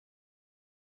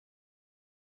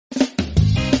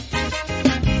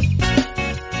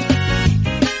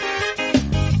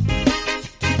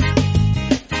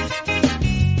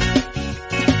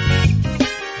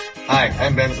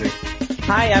I'm Bensley.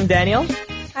 Hi, I'm Daniel.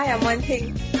 Hi, I'm Wan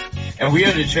Ting. And we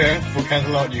are the chair for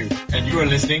Canterlot U. And you are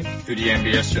listening to the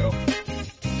MBS show.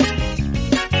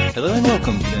 Hello and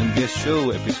welcome to the MBS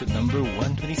show, episode number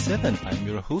 127. I'm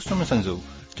your host, Norman Sanzo.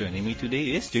 Joining me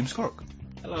today is James Cork.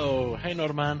 Hello, hey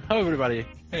Norman, how everybody?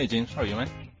 Hey James, how are you, man?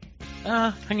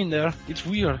 Hang in there. It's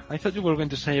weird. I thought you were going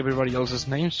to say everybody else's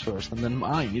names first and then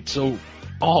mine. It's so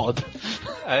odd.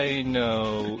 I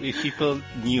know. If people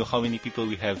knew how many people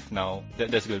we have now,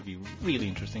 that's going to be really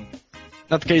interesting. In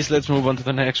that case, let's move on to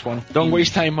the next one. Don't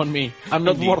waste time on me. I'm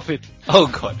not worth it. Oh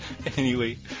god.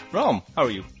 Anyway, Rom, how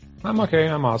are you? I'm okay,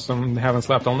 I'm awesome. Haven't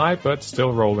slept all night, but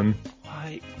still rolling.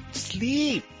 Why?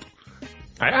 Sleep!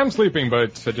 I am sleeping,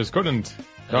 but I just couldn't.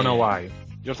 Don't know why.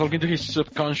 You're talking to his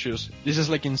subconscious. This is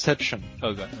like Inception.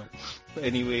 Oh god, no. But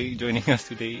anyway, joining us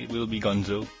today will be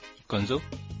Gonzo. Gonzo?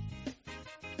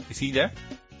 Is he there?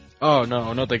 Oh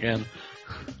no, not again.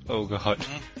 Oh god.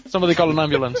 Somebody call an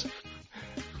ambulance.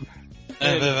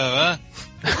 We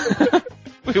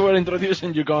were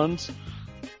introducing you, Gons.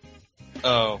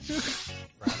 Oh.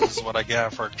 This is what I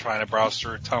get for trying to browse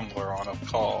through Tumblr on a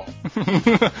call.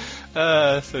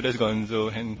 So that's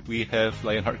Gonzo, and we have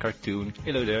Lionheart Cartoon.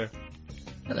 Hello there.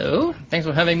 Hello, thanks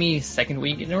for having me second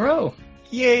week in a row.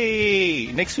 Yay!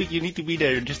 Next week you need to be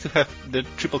there just to have the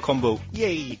triple combo.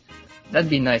 Yay! That'd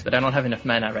be nice, but I don't have enough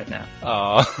mana right now.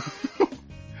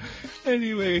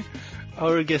 Anyway,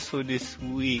 our guest for this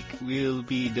week will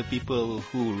be the people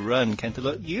who run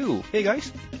Canterlot U. Hey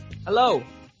guys! Hello.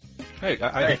 Hey,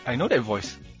 I know that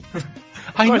voice.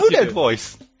 I know that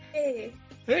voice. Hey.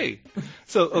 Hey.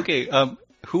 So, okay,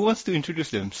 who wants to introduce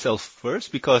themselves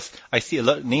first? Because I see a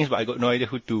lot of names, but I got no idea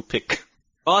who to pick.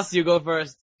 Boss, you go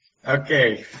first.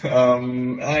 Okay.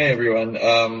 Hi everyone.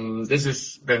 This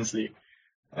is Bensley.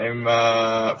 I'm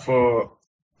for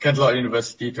Canterlot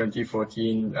University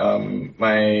 2014.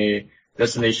 My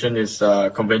destination is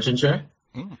convention chair.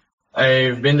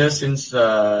 I've been there since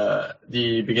the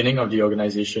beginning of the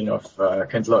organization of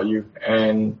Canterlot U,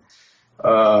 and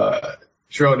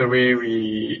throughout the way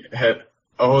we had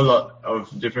a whole lot of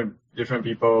different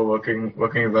people working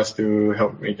with us to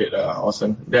help make it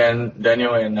awesome. Then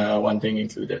Daniel and Wan Ting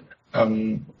included,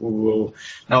 who will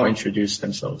now introduce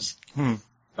themselves.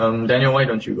 Daniel, why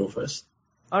don't you go first?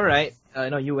 Alright.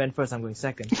 No, you went first, I'm going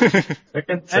second.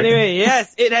 Anyway,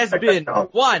 yes, it has been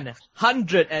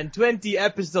 120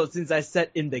 episodes since I sat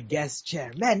in the guest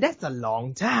chair. Man, that's a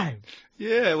long time.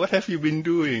 Yeah, what have you been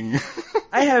doing?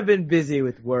 I have been busy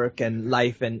with work and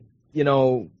life and,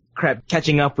 crap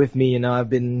catching up with me. I've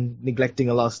been neglecting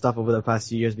a lot of stuff over the past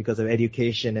few years because of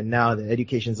education, and now that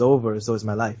education's over, so is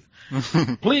my life.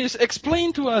 Please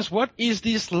explain to us what is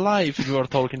this life you are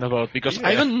talking about, because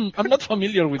I'm not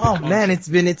familiar with the concept. Man,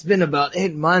 it's been about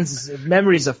 8 months.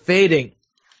 Memories are fading.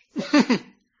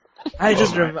 I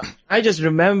just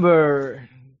remember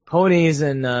ponies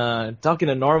and talking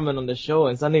to Norman on the show,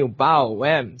 and suddenly, wow,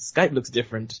 wham, Skype looks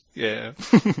different. Yeah.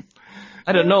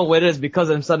 I don't know whether it's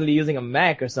because I'm suddenly using a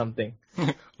Mac or something.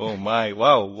 Oh my,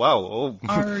 wow.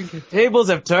 Oh. Tables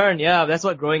have turned, yeah, that's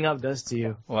what growing up does to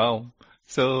you. Wow.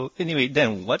 So anyway,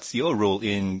 then what's your role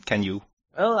in Can You?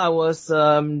 Well, I was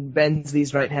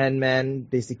Bensley's right-hand man,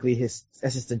 basically his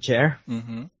assistant chair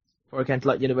for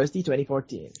Canterlot University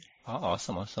 2014. Oh,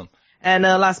 awesome. And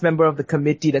last member of the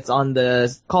committee that's on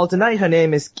the call tonight, her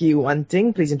name is Ki Wan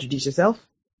Ting. Please introduce yourself.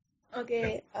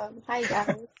 Okay, hi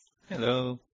guys.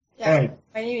 Hello. Yeah,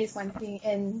 my name is Wan Ting,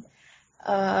 and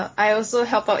I also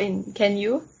help out in Can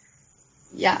You.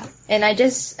 Yeah, and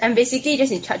I'm basically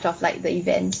just in charge of like the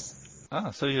events.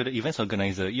 So you're the events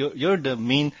organizer. You're the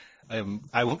main,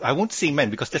 I won't say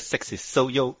man because that's sexist. So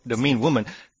you're the main woman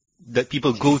that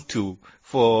people go to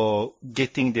for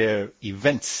getting their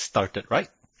events started, right?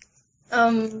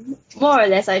 More or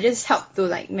less, I just help to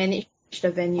like manage the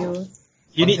venue.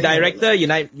 You need director, you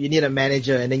need a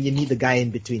manager, and then you need the guy in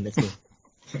between the two.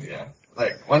 Yeah,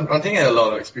 like one thing I had a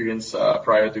lot of experience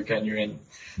prior to Can You, and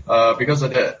because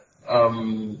of that,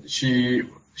 she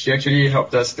actually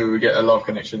helped us to get a lot of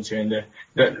connections here and there.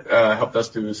 That helped us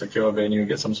to secure a venue,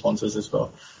 get some sponsors as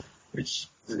well, which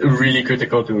is really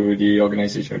critical to the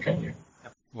organization of Can You.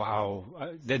 Wow,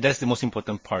 that's the most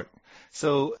important part.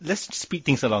 So let's speed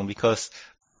things along because,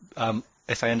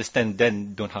 as I understand,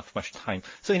 Dan don't have much time.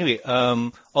 So anyway,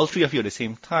 all three of you at the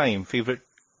same time, favorite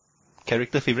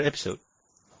character, favorite episode?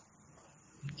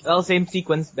 Well, same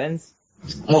sequence, Benz.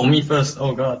 Oh, me first.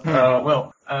 Oh god.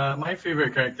 My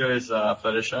favorite character is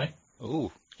Fluttershy.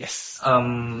 Oh, yes.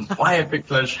 Why I picked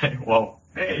Fluttershy? Wow.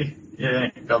 Hey, yeah,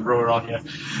 got bro around here.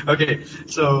 Okay,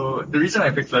 so the reason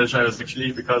I picked Fluttershy was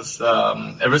actually because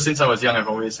ever since I was young, I've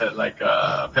always had like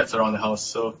pets around the house.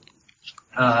 So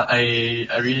I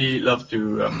really love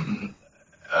to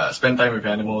spend time with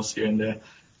animals here and there.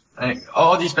 Like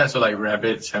all these pets are like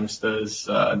rabbits, hamsters,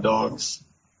 dogs,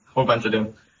 whole bunch of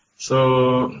them.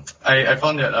 So I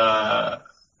found that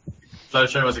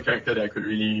Fluttershy was a character that I could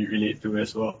really relate to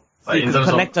as well. So you in can terms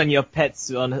connect on your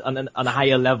pets on a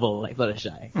higher level, like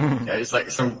Fluttershy. yeah, it's like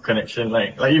some connection.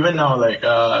 Like even now, like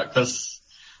cause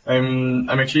I'm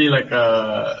actually like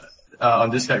on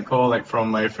this Skype call like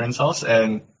from my friend's house,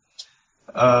 and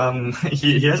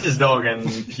he has his dog, and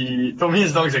he told me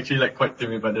his dog is actually like quite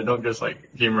timid, but the dog just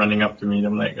like came running up to me, and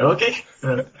I'm like, okay.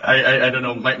 I don't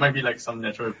know, might be like some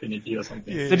natural affinity or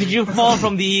something. So did you fall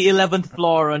from the 11th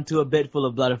floor onto a bed full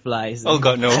of butterflies? Oh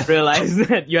God, no. Realize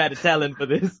that you had a talent for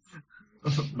this?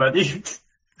 Buddy,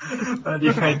 I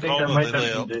think I might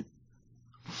have did.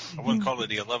 I wouldn't call it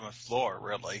the 11th floor,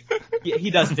 really.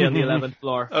 He does stay on the 11th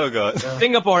floor. Oh God.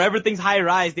 Singapore, everything's high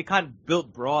rise. They can't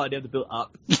build broad. They have to build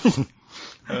up.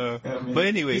 But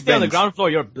anyway, You stay on the Benz. ground floor,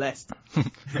 you're blessed.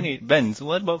 Anyway, Benz,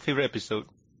 what about favorite episode?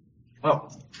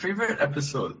 Well, favorite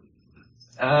episode.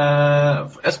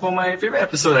 As for my favorite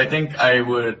episode, I think I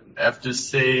would have to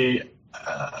say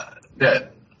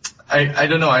that I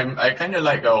don't know. I kind of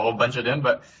like a whole bunch of them,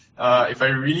 but if I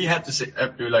really had to say,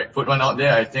 have to like put one out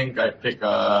there, I think I'd pick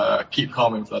Keep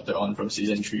Calm and Flutter On from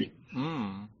season 3.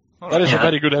 That is a Yeah.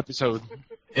 very good episode.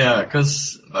 Yeah,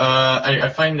 because I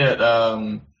find that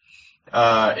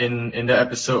in the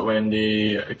episode when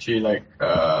they actually like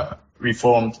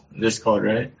reformed Discord,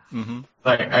 right? Mm-hmm.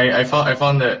 Like I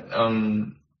found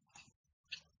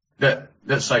that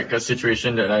that's like a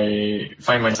situation that I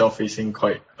find myself facing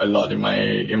quite a lot in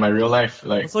my real life.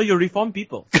 Like So you reform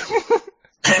people.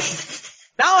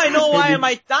 Now I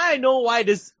know why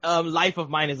this life of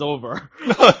mine is over.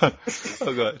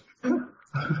 Oh God.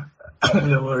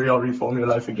 don't worry, I'll reform your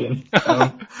life again.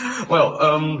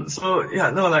 So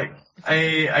yeah, no, like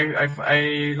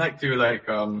I like to like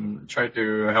try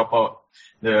to help out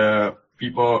the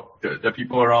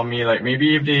people around me. Like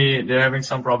maybe if they're having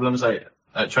some problems, I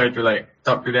try to like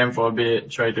talk to them for a bit,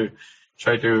 try to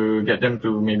get them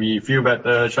to maybe feel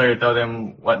better, try to tell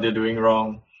them what they're doing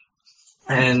wrong.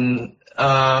 And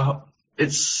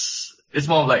it's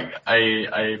more of like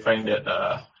I find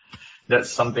that that's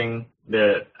something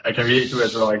that I can relate to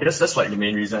as well. I guess that's like the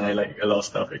main reason I like a lot of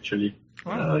stuff actually.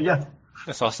 Yeah.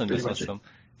 That's awesome. Pretty That's much awesome.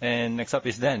 And next up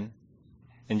is Dan.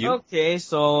 And you? Okay,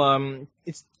 so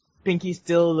it's Pinky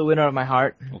still the winner of my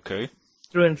heart, Okay.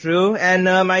 through and through. And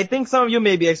I think some of you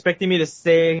may be expecting me to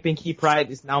say Pinky Pride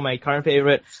is now my current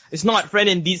favorite. It's not. Friend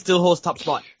Indeed still holds top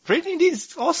spot. Friend Indeed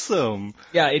is awesome.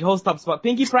 Yeah, it holds top spot.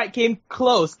 Pinky Pride came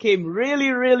really,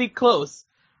 really close.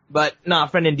 But nah,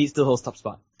 Friend Indeed still holds top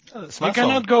spot. You Smart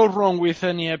cannot song. go wrong with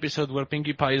any episode where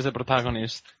Pinkie Pie is the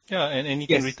protagonist. Yeah, and Yes.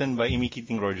 anything written by Amy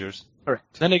Keating Rogers.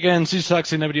 Correct. Then again, she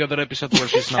sucks in every other episode where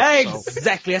she's not. So.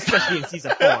 Exactly, especially in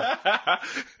season 4.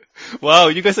 Wow,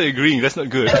 you guys are agreeing. That's not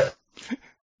good.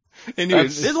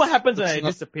 Anyways, This is what happens when I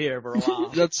disappear for a while.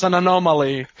 That's an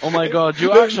anomaly. Oh my God,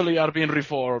 you actually are being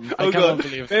reformed. I Oh cannot God.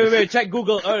 believe this. Wait, check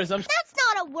Google Earth. That's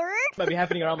not a word. might be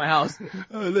happening around my house.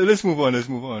 let's move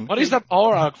on. What is that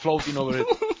aura floating over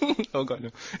it? Oh God, no.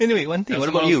 Anyway, one thing. What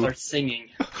Someone about you? Start singing.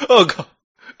 Oh God.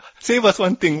 Save us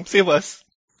one thing. Save us.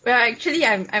 Well, actually,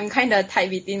 I'm kind of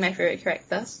tied between my favorite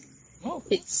characters. Oh.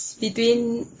 It's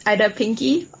between either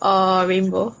Pinky or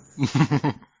Rainbow.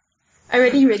 I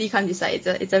really can't decide.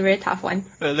 It's a very tough one.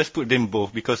 Let's put them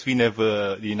both because we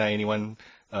never deny anyone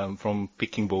from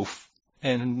picking both.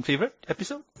 And favorite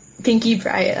episode? Pinky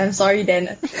Pride. I'm sorry,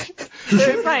 Dan.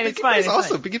 It's fine. It's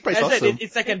awesome. Pinkie Pie's I said awesome.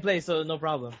 it's second place, so no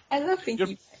problem. I love Pinky.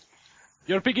 You're-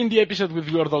 You're picking the episode with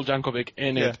Weird Jankovic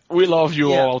in Yeah. it. We love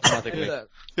you Yeah. all automatically.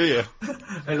 Yeah.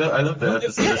 I love that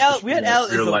episode. Weird Al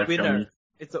is Real a life winner. dummy.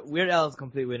 It's a Weird Al is a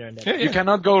complete winner in that. Yeah, You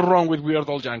cannot go wrong with Weird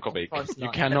Jankovic. course You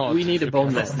not. cannot. We need a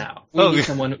boneless now. We Oh, need yeah.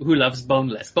 someone who loves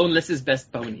boneless. Boneless is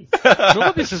best bony.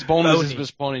 Nobody says boneless is Boney.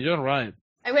 best pony. You're right.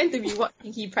 I went to rewatch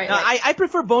Pinky Pride. No, like, I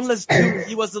prefer Boneless too.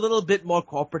 He was a little bit more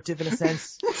cooperative in a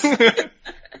sense.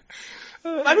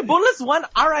 I mean, Boneless won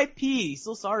R.I.P.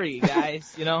 So sorry,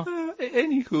 guys. You know.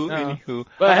 Anywho.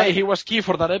 But hey, he was key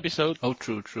for that episode. Oh,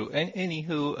 true. And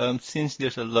anywho, since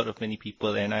there's a lot of many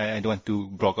people and I don't want to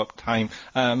block up time,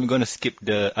 I'm gonna skip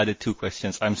the other two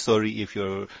questions. I'm sorry if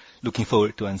you're looking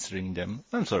forward to answering them.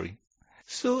 I'm sorry.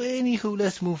 So anywho,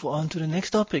 let's move on to the next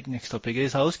topic. Next topic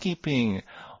is housekeeping.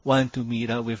 Want to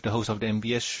meet up with the host of the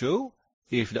MBS show?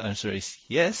 If the answer is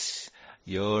yes,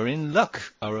 you're in luck.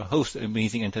 Our host,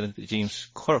 amazing and talented James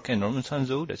Cork and Norman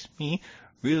Sanzo, that's me,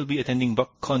 will be attending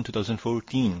BuckCon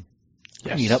 2014.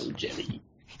 Yes. Meet up. Jelly.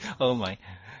 Oh my.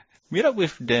 Meet up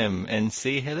with them and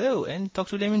say hello and talk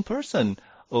to them in person.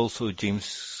 also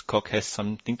James Cook has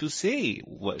something to say.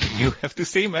 What do you have to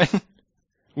say, man?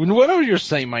 Whenever you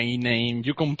say my name,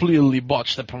 you completely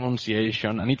botch the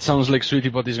pronunciation, and it sounds like Sweetie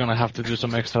Pot is gonna have to do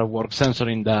some extra work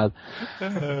censoring that.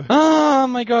 Oh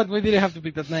my god, why did I have to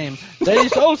pick that name? There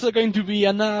is also going to be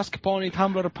an Ask Pony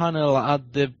Tumblr panel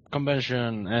at the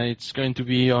convention. It's going to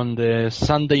be on the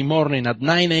Sunday morning at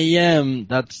 9 a.m.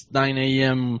 That's 9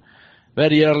 a.m.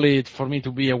 very early for me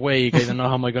to be awake. I don't know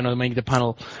how am I going to make the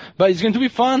panel. But it's going to be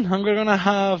fun. And we're going to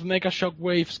have Mecha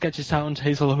Shockwave, Sketchy Sounds,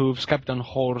 Hazel Hooves, Captain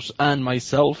Horse, and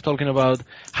myself talking about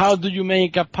how do you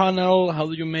make a panel, how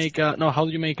do you make an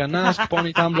Ask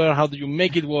Pony Tumblr, how do you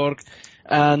make it work,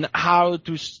 and how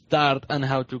to start and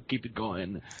how to keep it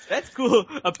going. That's cool.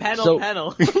 A panel.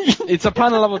 It's a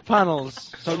panel about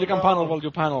panels. So you can panel while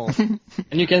you panel. And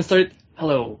you can start,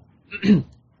 hello,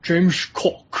 James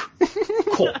Cook.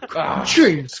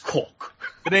 James Cook.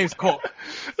 The name's Cook.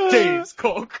 James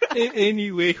Cook.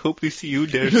 Anyway, hope to see you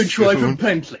there Good try soon. from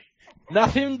Bentley.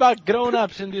 Nothing but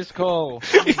grown-ups in this call.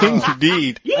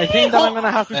 Indeed. I think that I'm going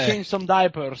to have to change some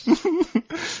diapers.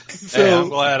 Hey, I'm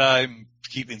glad I'm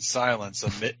keeping silence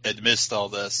amidst all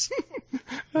this.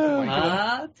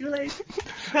 Too late.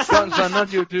 So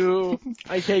not you two.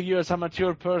 I take you as a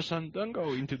mature person. Don't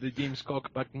go into the James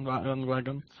Cook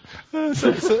bandwagon.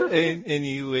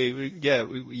 Anyway,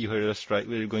 you heard us right.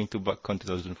 We're going to BuckCon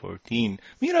 2014.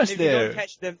 Meet us If there. you don't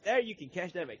catch them there, you can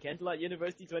catch them at Canterlot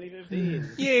University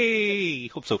 2015. Yay!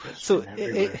 Hope so. So,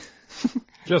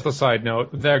 Just a side note,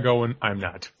 they're going, I'm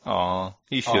not. aw,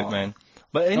 you should, man.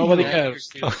 But Nobody anyway, cares.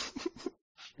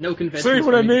 No confessions. See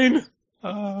what I mean?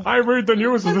 uh, I read the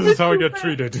news and this is how I get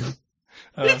treated.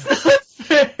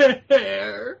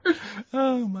 Fair.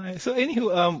 oh my. So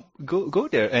anywho, go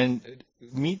there and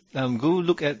meet. Go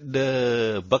look at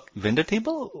the Buck vendor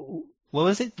table. What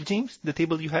was it, James? The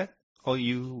table you had, or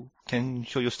you can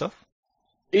show your stuff.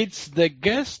 It's the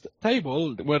guest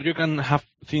table where you can have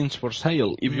things for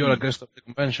sale if you're a guest of the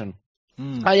convention.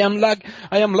 I am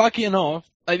lucky enough.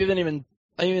 I didn't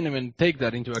even take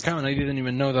that into account. I didn't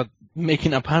even know that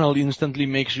making a panel instantly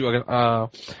makes you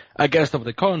a guest of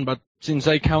the con. But since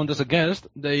I count as a guest,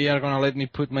 they are gonna let me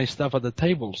put my stuff at the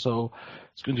table. So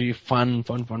it's going to be fun.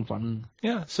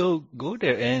 Yeah, so go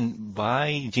there and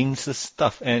buy James's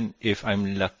stuff. And if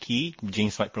I'm lucky,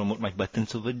 James might promote my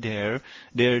buttons over there.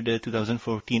 They're the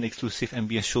 2014 exclusive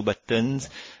MBS show buttons.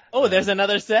 Oh, there's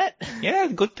another set? Yeah,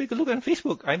 go take a look on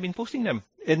Facebook. I've been posting them.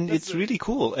 And it's really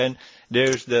cool. And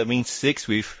there's the main six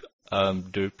with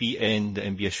Derpy and the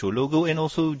MBS show logo and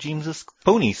also James's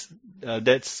ponies.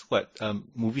 That's what?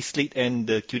 Movie Slate and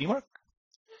the Cutie Mark?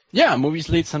 Yeah, movie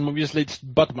slates and movie slates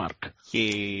butt mark.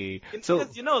 Yay.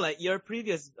 Because, like, your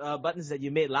previous buttons that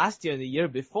you made last year and the year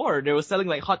before, they were selling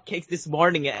like hotcakes this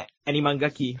morning at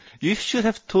Animangaki. You should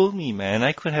have told me, man.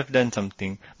 I could have done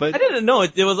something. But I didn't know.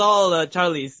 It was all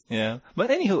Charlie's. yeah. But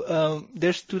anywho,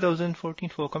 there's 2014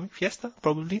 for Comic Fiesta,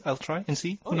 probably. I'll try and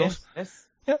see. Who knows? Yes.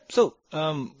 Yeah, so,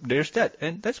 there's that.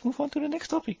 And let's move on to the next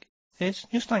topic. It's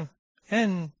news time.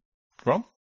 And, Rom?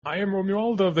 I am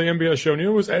Romuald of the MBS Show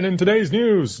News, and in today's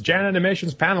news, Jan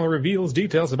Animation's panel reveals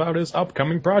details about his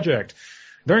upcoming project.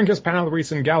 During his panel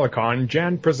recent Galacon,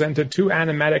 Jan presented two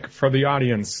animatic for the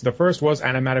audience. The first was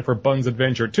animatic for Bun's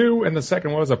Adventure 2, and the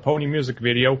second was a pony music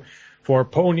video for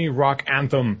Pony Rock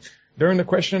Anthem. During the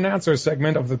question and answer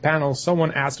segment of the panel,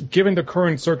 someone asked, given the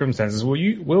current circumstances,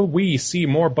 will we see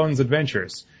more Bun's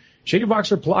Adventures?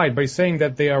 Shadybox replied by saying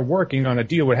that they are working on a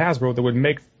deal with Hasbro that would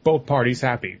make both parties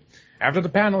happy. After the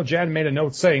panel, Jan made a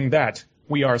note saying that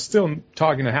we are still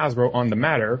talking to Hasbro on the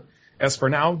matter. As for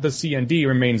now, the C&D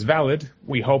remains valid.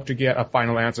 We hope to get a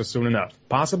final answer soon enough.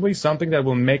 Possibly something that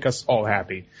will make us all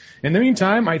happy. In the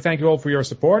meantime, I thank you all for your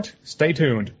support. Stay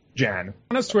tuned. Jan.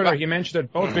 On his Twitter, he mentioned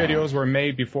that both videos were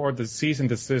made before the cease and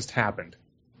desist happened.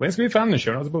 Links can be found in the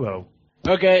show notes below.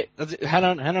 Okay, hang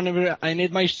on. I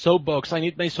need my soapbox.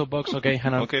 Okay,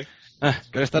 hang on. Okay.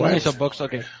 Gotta start my soapbox.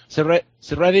 Okay. So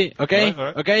ready? Okay.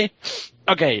 All right.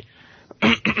 Okay.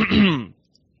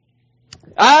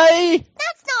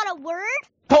 That's not a word.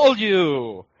 Told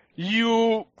you.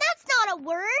 That's not a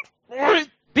word.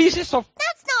 Pieces of.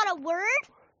 That's not a word.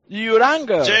 Your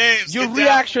anger. James, your get down.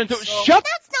 reaction to. So- Shut.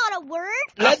 That's not a word.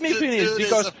 Let me finish This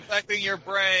because is affecting your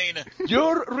brain.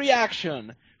 your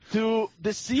reaction to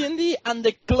the C&D and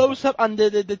the close-up and the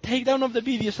takedown of the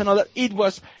videos and all that, it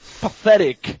was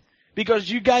pathetic. Because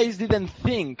you guys didn't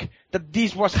think that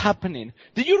this was happening.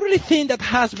 Do you really think that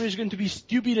Hasbro is going to be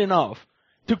stupid enough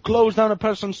to close down a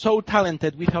person so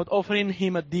talented without offering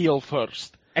him a deal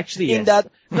first? Actually, yes. In that,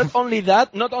 not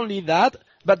only that,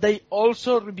 but they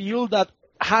also revealed that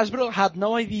Hasbro had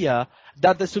no idea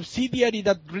that the subsidiary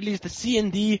that released the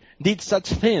C&D did such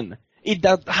thing.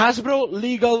 That Hasbro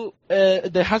legal,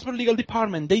 the Hasbro legal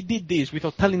department, they did this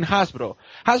without telling Hasbro.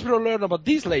 Hasbro learned about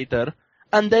this later,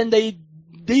 and then they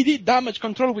did damage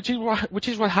control, which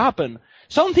is what happened.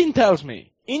 Something tells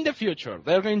me, in the future,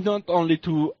 they're going not only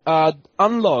to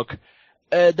unlock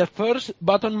the first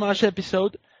button mash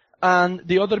episode and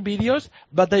the other videos,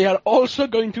 but they are also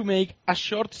going to make a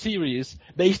short series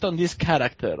based on this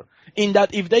character. In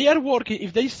that if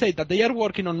they say that they are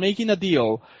working on making a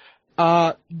deal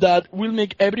that will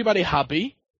make everybody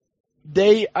happy,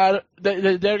 they're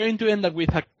going to end up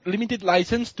with a limited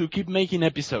license to keep making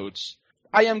episodes.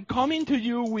 I am coming to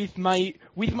you with my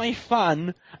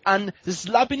fan and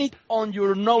slapping it on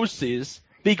your noses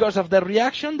because of the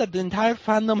reaction that the entire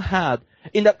fandom had.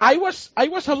 In that I was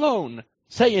alone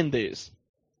saying this,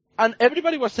 and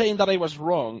everybody was saying that I was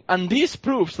wrong, and this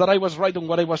proves that I was right on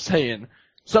what I was saying.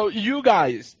 So you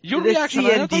guys, your reaction.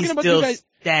 I'm not talking about you guys.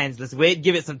 Stands. Let's wait.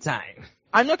 Give it some time.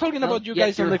 I'm not talking about you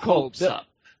guys on the call. Up.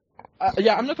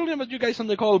 I'm not talking about you guys on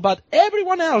the call, but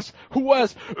everyone else who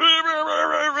was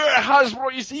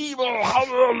Hasbro is evil.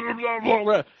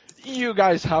 You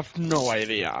guys have no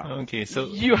idea. Okay, so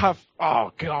you have.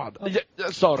 Oh God.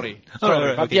 Sorry.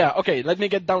 Right, but okay. yeah. Okay. Let me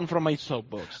get down from my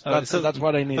soapbox. That's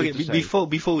what I needed to say.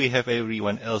 Before we have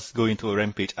everyone else go into a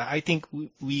rampage, I think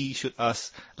we should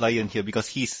ask Lion here because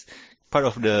he's part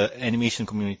of the animation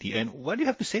community. And what do you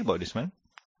have to say about this, man?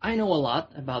 I know a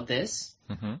lot about this.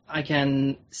 Mm-hmm. I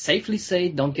can safely say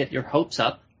don't get your hopes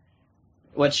up.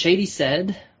 What Shady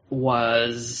said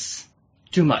was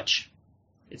too much.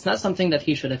 It's not something that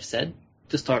he should have said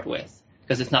to start with,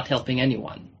 because it's not helping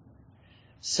anyone.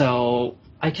 So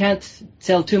I can't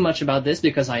tell too much about this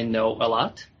because I know a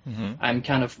lot. Mm-hmm. I'm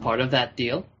kind of part of that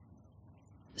deal.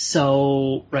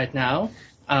 So right now,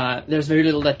 there's very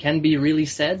little that can be really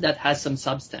said that has some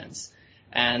substance.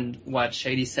 And what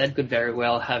Shady said could very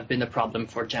well have been a problem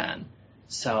for Jan.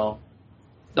 So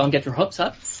don't get your hopes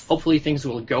up. Hopefully things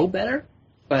will go better,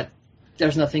 but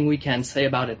there's nothing we can say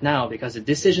about it now because the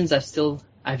decisions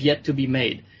have yet to be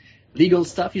made. Legal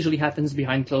stuff usually happens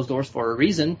behind closed doors for a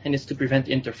reason, and it's to prevent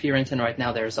interference, and right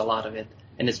now there's a lot of it,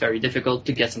 and it's very difficult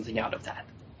to get something out of that.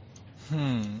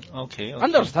 Okay.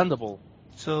 Understandable.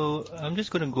 So I'm just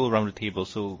going to go around the table.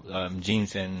 So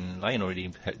James and Lion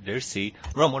already had their say.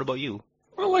 Rom, what about you?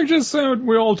 Well, like I just said,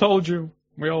 we all told you.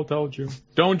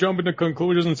 Don't jump into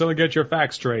conclusions until you get your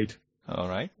facts straight. All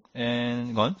right.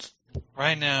 And Gons?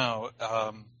 Right now,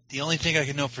 the only thing I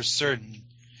can know for certain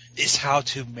is how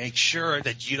to make sure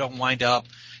that you don't wind up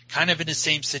kind of in the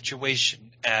same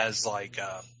situation as like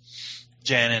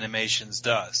Jan Animations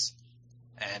does.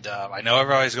 And I know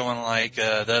everybody's going like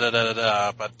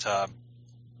but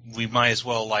we might as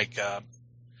well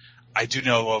I do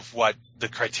know of what the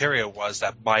criteria was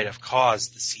that might have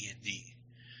caused the C&D.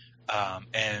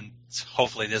 And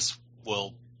hopefully this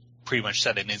will pretty much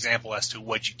set an example as to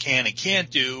what you can and can't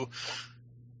do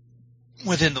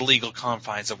within the legal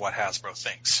confines of what Hasbro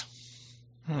thinks.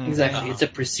 Exactly. It's a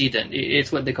precedent.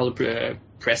 It's what they call a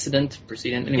precedent.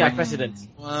 Anyway. Yeah, precedent.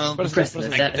 Well,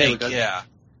 precedent. I think, yeah.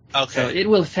 Okay. So it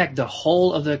will affect the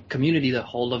whole of the community, the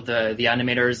whole of the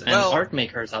animators and art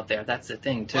makers out there. That's the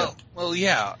thing, too. Well,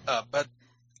 yeah, but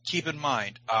keep in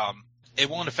mind, it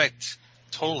won't affect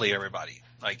totally everybody.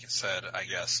 Like you said, I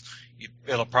guess.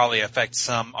 It'll probably affect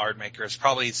some art makers,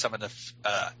 probably some of the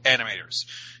animators,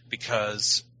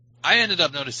 because I ended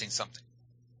up noticing something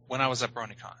when I was at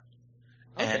BronyCon.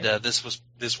 Okay. And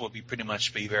this will be pretty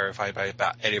much be verified by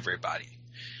about everybody.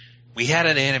 We had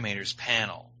an animators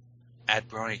panel at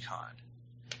BronyCon.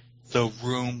 The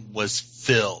room was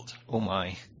filled. Oh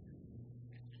my.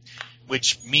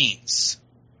 Which means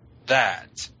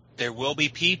that there will be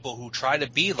people who try to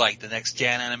be like the next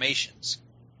Jan Animations.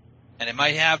 And it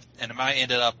might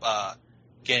end up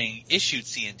getting issued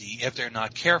C&D if they're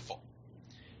not careful.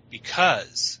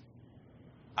 Because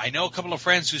I know a couple of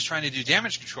friends who's trying to do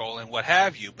damage control and what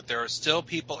have you, but there are still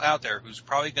people out there who's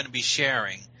probably going to be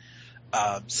sharing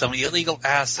some illegal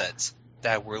assets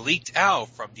that were leaked out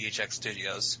from DHX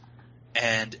Studios,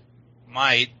 and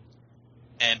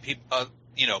people,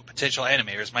 potential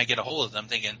animators might get a hold of them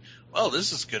thinking, well,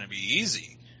 this is going to be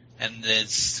easy, and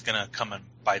it's going to come and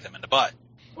bite them in the butt.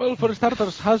 Well, for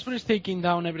starters, Hasbro is taking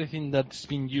down everything that's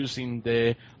been using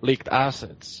the leaked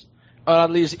assets. Or at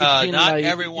least not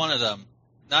every one of them.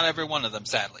 Not every one of them,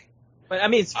 sadly. But I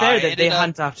mean, it's fair that they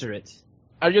hunt after it.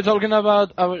 Are you talking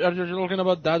about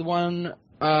that one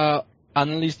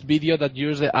analyst video that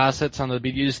used the assets and the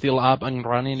video is still up and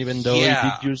running even though it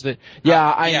did use the...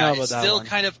 I know about that one.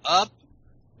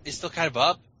 It's still kind of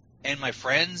up, and my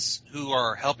friends who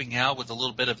are helping out with a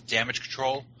little bit of damage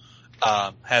control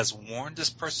has warned this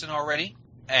person already,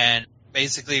 and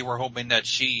basically we're hoping that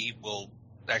she will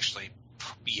actually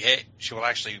behave. She will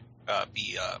actually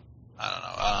be,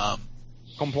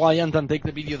 compliant and take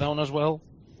the video down as well.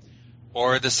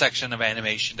 or the section of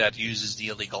animation that uses the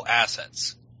illegal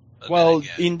assets. But Well,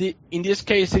 then again, in this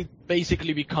case, it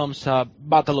basically becomes a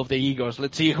battle of the egos.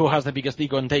 Let's see who has the biggest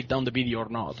ego and take down the video or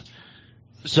not.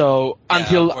 So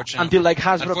Yeah, until like Hasbro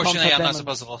comes unfortunately, at I'm them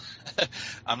not supposed to.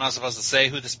 I'm not supposed to say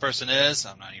who this person is.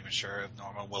 I'm not even sure if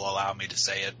Norman will allow me to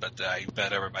say it, but I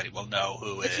bet everybody will know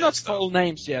who it It's is. not so- full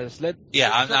names, yes.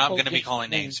 Yeah, I'm let's not going to be call calling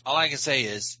names. All I can say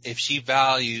is, if she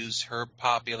values her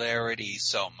popularity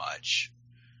so much,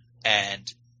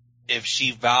 and if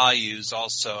she values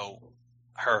also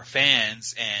her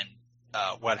fans and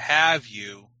what have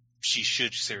you, she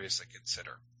should seriously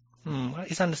consider.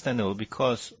 It's understandable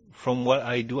because from what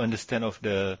I do understand of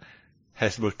the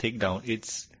Hasbro takedown,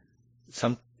 it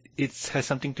has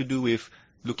something to do with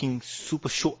looking super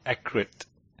show accurate.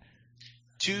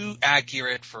 Too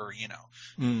accurate for,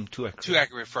 Too accurate. too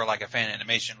accurate for like a fan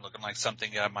animation, looking like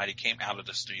something that might have came out of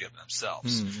the studio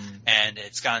themselves. And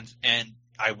it's gone, and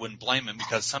I wouldn't blame him,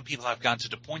 because some people have gone to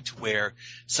the point to where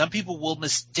some people will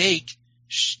mistake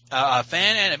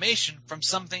fan animation from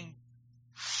something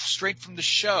straight from the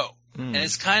show. And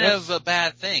it's kind of a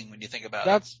bad thing when you think about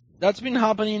it. That's been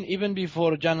happening even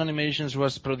before Jan Animations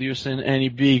was producing any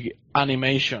big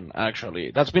animation,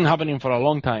 actually. That's been happening for a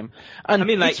long time. And I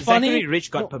mean, like, it's funny, Zachary Rich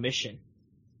got permission.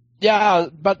 Yeah,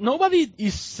 but nobody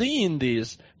is seeing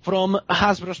this from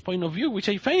Hasbro's point of view, which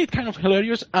I find it kind of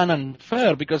hilarious and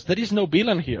unfair, because there is no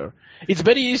villain here. It's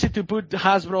very easy to put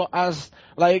Hasbro as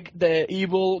like the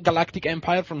evil galactic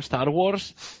empire from Star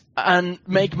Wars and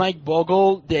make Mike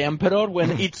Bogle the emperor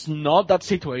when it's not that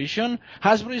situation.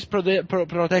 Hasbro is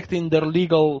protecting their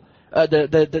legal,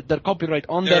 their copyright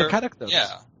on their characters. Yeah.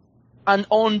 And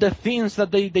on the things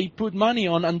that they put money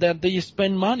on and that they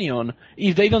spend money on.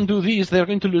 If they don't do this, they're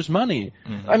going to lose money.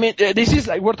 I mean, this is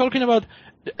like, we're talking about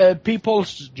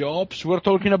people's jobs, we're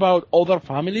talking about other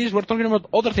families, we're talking about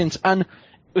other things. And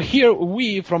here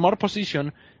we, from our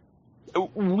position,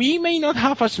 we may not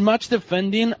have as much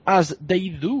defending as they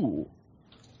do.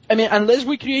 I mean, unless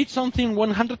we create something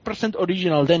 100%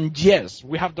 original, then yes,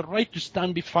 we have the right to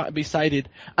stand beside it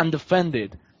and defend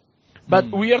it. But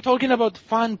we are talking about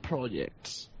fan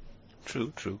projects.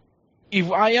 True.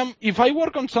 If I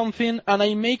work on something and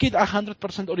I make it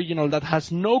 100% original that has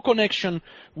no connection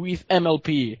with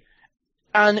MLP,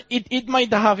 and it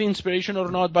might have inspiration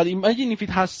or not, but imagine if it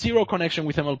has zero connection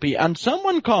with MLP, and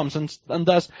someone comes and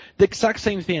does the exact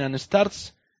same thing and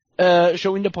starts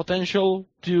showing the potential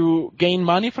to gain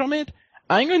money from it,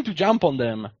 I'm going to jump on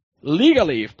them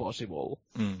legally if possible.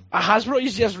 Hasbro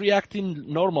is just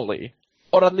reacting normally.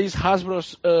 Or at least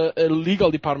Hasbro's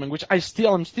legal department, which I'm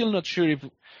still not sure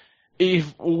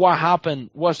if what happened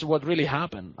was what really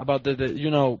happened about if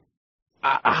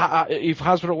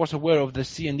Hasbro was aware of the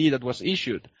C&D that was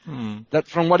issued. That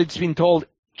from what it's been told,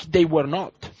 they were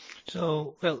not.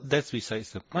 So, well, that's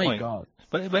besides the point. My God.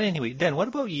 But anyway, Dan, what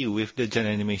about you with the Gen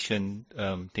Animation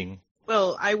thing?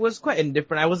 Well, I was quite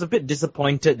indifferent. I was a bit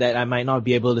disappointed that I might not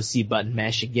be able to see Button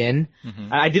Mash again.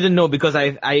 I didn't know because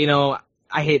I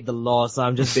hate the law, so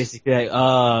I'm just basically like,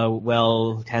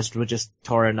 well, Hasbro just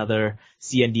tore another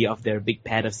C&D off their big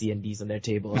pad of C&Ds on their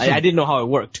table. I didn't know how it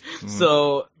worked.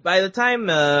 So, by the time,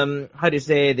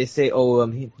 they say,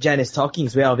 Jan is talking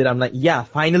his way out of it, I'm like, yeah,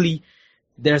 finally,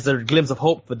 there's a glimpse of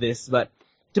hope for this. But,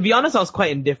 to be honest, I was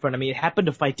quite indifferent. I mean, it happened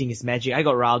to Fighting is Magic. I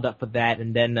got riled up for that,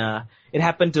 and then, it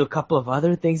happened to a couple of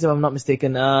other things, if I'm not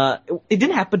mistaken. It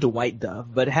didn't happen to White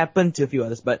Dove, but it happened to a few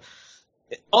others, but,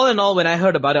 all in all, when I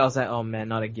heard about it, I was like, oh man,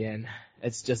 not again.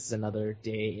 It's just another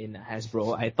day in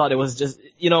Hasbro. I thought it was just,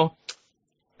 I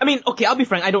mean, okay, I'll be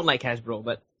frank, I don't like Hasbro,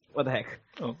 but what the heck.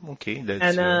 Oh, okay,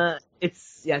 that's... And,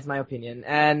 it's my opinion.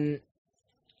 And,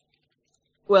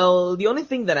 well, the only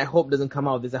thing that I hope doesn't come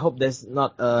out of this, I hope there's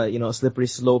not a slippery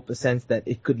slope, a sense that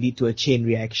it could lead to a chain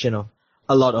reaction of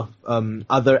a lot of,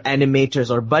 other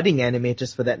animators or budding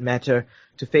animators for that matter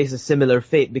to face a similar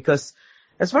fate, because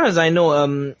as far as I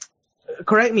know,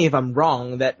 correct me if I'm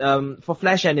wrong, that for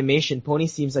Flash animation, Pony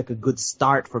seems like a good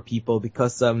start for people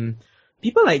because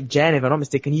people like Jan, if I'm not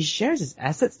mistaken, he shares his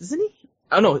assets, doesn't he?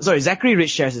 Oh no, sorry, Zachary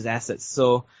Rich shares his assets.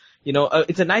 So,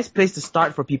 it's a nice place to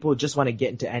start for people who just want to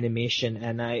get into animation,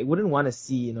 and I wouldn't want to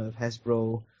see, if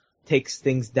Hasbro takes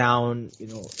things down,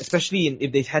 especially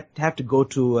if they have to go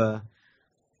to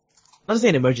not to say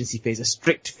an emergency phase, a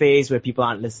strict phase where people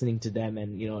aren't listening to them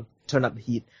and, turn up the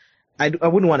heat. I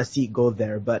wouldn't want to see it go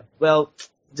there, but, well,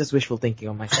 just wishful thinking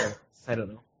on my side. I don't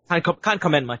know. Can't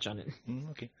comment much on it.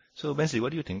 Okay. So, Bensley, what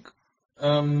do you think?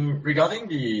 Regarding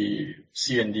the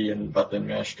C&D and button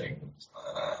mash thing,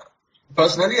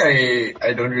 personally,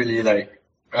 I don't really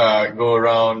go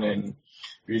around and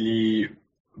really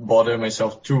bother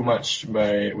myself too much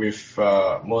with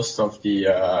most of the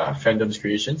fandom's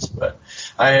creations, but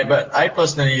I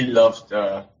personally loved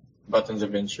Button's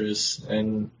Adventures,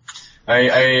 and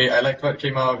I liked what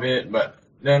came out of it. But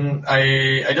then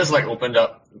I just opened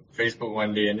up Facebook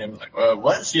one day, and I'm like,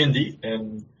 what, C&D?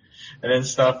 And then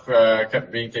stuff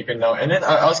kept being taken down, and then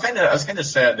I was kind of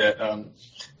sad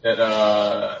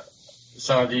that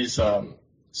some of these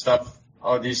stuff,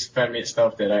 all these fan-made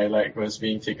stuff that I like was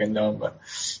being taken down. But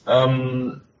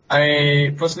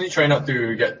I personally try not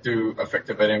to get too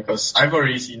affected by them because I've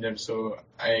already seen them, so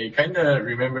I kind of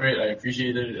remember it. I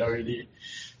appreciated it already.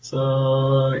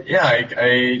 So yeah,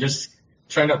 I just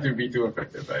try not to be too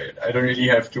affected by it. I don't really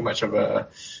have too much of a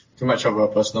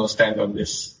personal stand on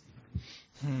this.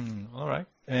 All right.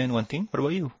 And one thing, what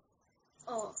about you?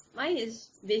 Oh, mine is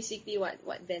basically what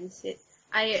Ben said.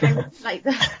 I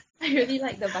really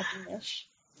like the button mash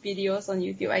videos on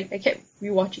YouTube. I kept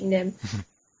rewatching them.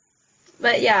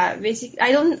 But yeah, basically,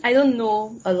 I don't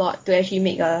know a lot to actually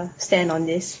make a stand on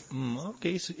this.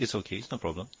 Okay, it's okay. It's no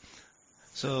problem.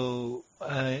 So,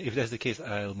 if that's the case,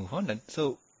 I'll move on then.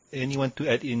 So, anyone to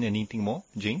add in anything more?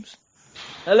 James?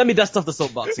 Let me dust off the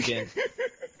soapbox again.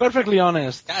 Perfectly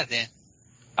honest. God damn.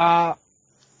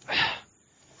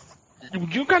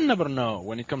 You can never know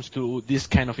when it comes to this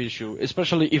kind of issue,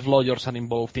 especially if lawyers are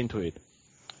involved into it.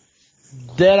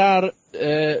 There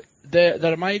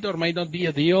might or might not be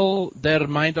a deal. There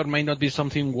might or might not be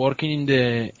something working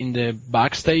in the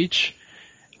backstage.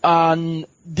 And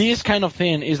this kind of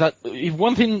thing is that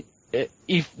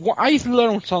if I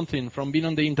learned something from being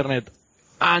on the internet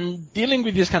and dealing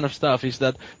with this kind of stuff is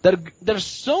that there's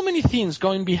so many things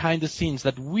going behind the scenes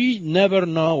that we never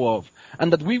know of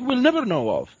and that we will never know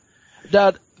of.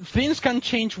 That things can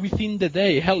change within the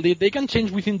day. Hell, they can change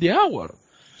within the hour.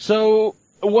 So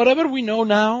whatever we know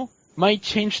now might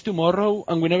change tomorrow,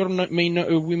 and we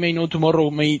may know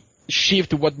tomorrow may shift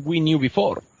to what we knew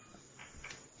before.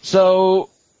 So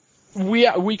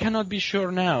we cannot be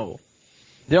sure now.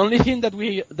 The only thing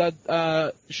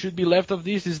that should be left of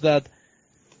this is that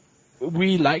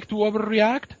we like to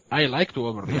overreact. I like to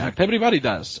overreact. Everybody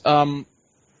does.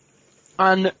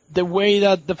 And the way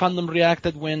that the fandom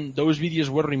reacted when those videos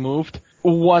were removed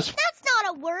was That's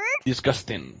not a word.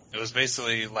 disgusting. It was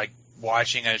basically like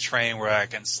watching a train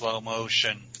wreck in slow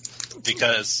motion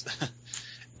because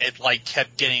it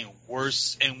kept getting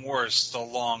worse and worse the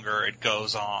longer it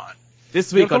goes on.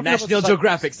 This week You're on talking National about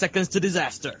Geographic, Seconds to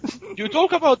Disaster. You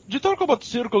talk about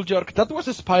circle jerk. That was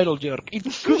a spiral jerk. It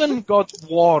couldn't got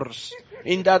worse.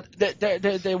 In that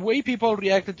the way people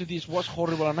reacted to this was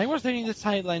horrible, and I was there in the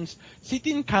sidelines,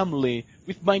 sitting calmly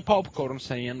with my popcorn,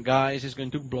 saying, "Guys, it's going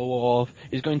to blow off.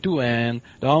 It's going to end.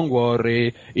 Don't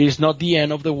worry. It's not the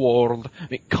end of the world. I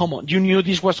mean, come on, you knew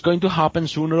this was going to happen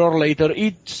sooner or later.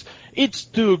 It's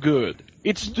too good.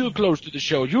 It's too close to the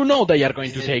show. You know they are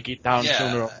going to take it down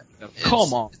sooner or later.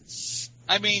 Come on."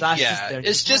 I mean,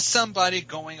 it's just somebody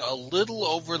going a little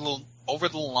over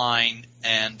the line,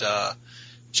 and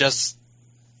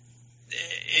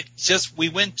we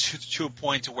went to a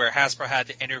point to where Hasbro had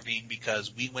to intervene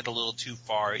because we went a little too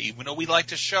far. Even though we like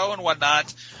to show and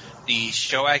whatnot, the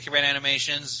show accurate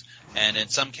animations, and in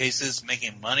some cases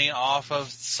making money off of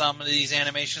some of these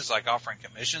animations, like offering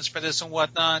commissions for this and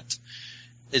whatnot,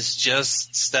 is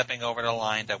just stepping over the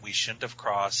line that we shouldn't have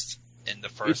crossed in the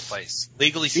first place.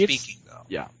 Legally speaking, though.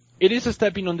 Yeah. It is a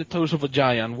stepping on the toes of a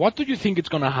giant. What do you think is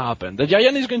going to happen? The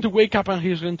giant is going to wake up and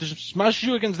he's going to smash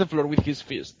you against the floor with his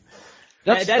fist.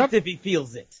 That's if he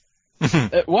feels it.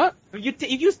 What?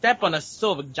 If you step on a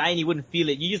sort of a giant, you wouldn't feel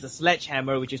it. You use a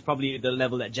sledgehammer, which is probably the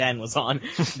level that Jan was on.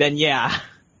 Then yeah.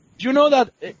 You know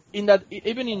that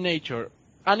even in nature,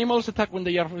 animals attack when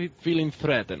they are feeling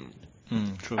threatened.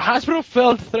 True. Hasbro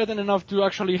felt threatened enough to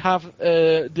actually have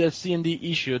the C&D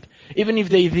issued, even if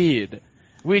they did,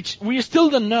 which we still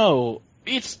don't know.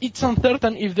 It's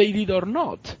uncertain if they did or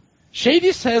not.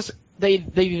 Shady says they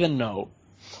didn't know.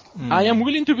 I am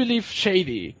willing to believe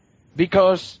Shady,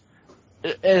 because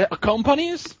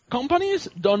companies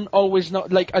don't always know.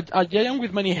 Like a giant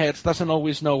with many heads doesn't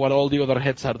always know what all the other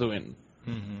heads are doing.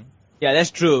 Yeah,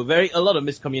 that's true. A lot of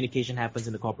miscommunication happens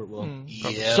in the corporate world.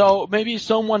 Yeah. So maybe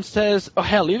someone says, oh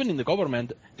hell, even in the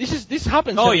government, this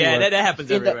happens Oh everywhere. yeah, that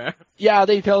happens everywhere. Yeah,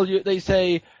 they tell you, they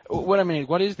say, wait a minute,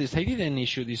 what is this? I didn't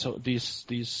issue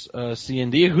this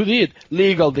C&D. Who did?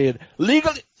 Legal did.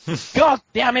 Legal. God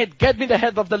damn it! Get me the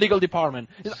head of the legal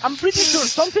department. I'm pretty sure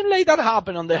something like that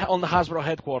happened on the Hasbro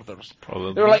headquarters.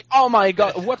 Probably. They were like, oh my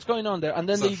god, what's going on there? And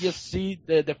then they just see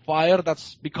the fire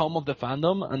that's become of the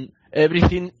fandom and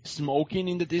everything smoking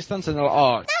in the distance, and they're like,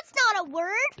 oh, That's not a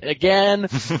word. again.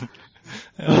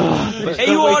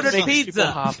 Hey, you ordered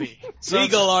pizza. Happy.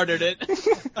 Legal ordered it.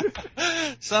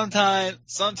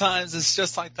 Sometimes it's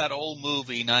just like that old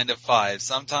movie 9 to 5.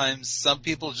 Sometimes some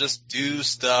people just do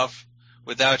stuff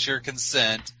without your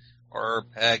consent, or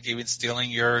heck, even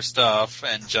stealing your stuff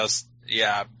and just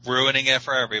ruining it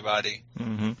for everybody.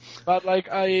 Mm-hmm. But like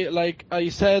I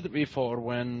said before,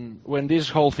 when this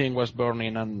whole thing was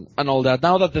burning and all that,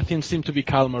 now that the things seem to be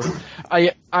calmer,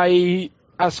 I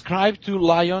ascribe to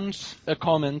Lion's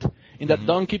comment in that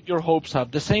don't keep your hopes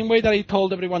up. The same way that I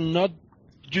told everyone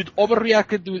you'd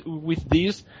overreacted with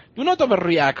this. Do not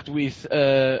overreact with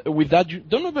that.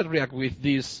 Don't overreact with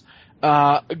this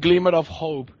glimmer of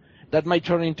hope that might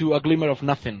turn into a glimmer of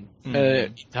nothing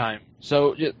in time.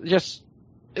 So just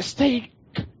stay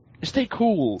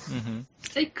cool. Mm-hmm.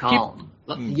 Stay calm.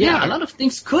 A lot of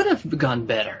things could have gone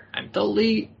better. I'm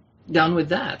totally down with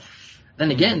that. Then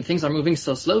again, things are moving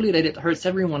so slowly that it hurts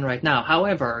everyone right now.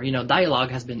 However, dialogue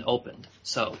has been opened,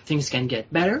 so things can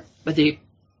get better, but they,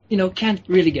 can't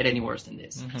really get any worse than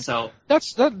this. Mm-hmm. So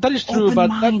that is true, open but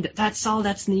mind. That's all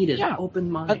that's needed. Yeah.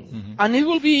 Open mind. and it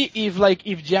will be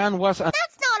if Jan was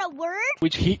That's not a word.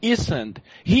 which he isn't.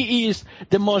 He is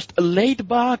the most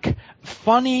laid-back,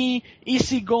 funny,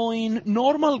 easygoing,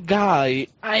 normal guy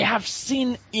I have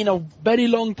seen in a very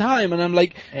long time, and I'm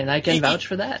like, And I can vouch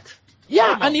for that.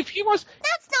 yeah, and if he was,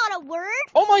 That's not a word.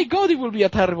 oh my god, it will be a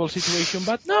terrible situation,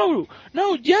 but no,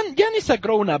 Jan is a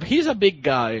grown-up, he's a big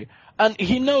guy, and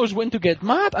he knows when to get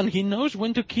mad, and he knows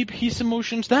when to keep his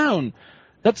emotions down.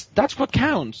 That's what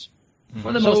counts.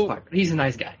 For the most part. He's a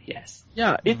nice guy, yes.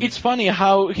 Yeah, it's funny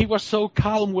how he was so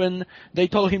calm when they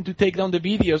told him to take down the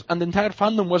videos, and the entire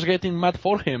fandom was getting mad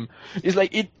for him. It's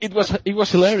like it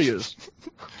was hilarious.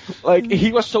 Like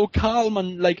he was so calm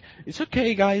and like, it's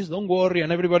okay guys, don't worry,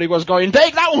 and everybody was going,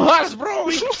 take down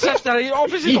Hasbro! He set the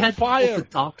office He on had people fire. to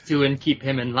talk to and keep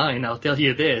him in line, I'll tell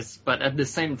you this. But at the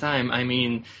same time, I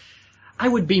mean, I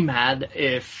would be mad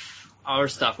if our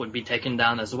stuff would be taken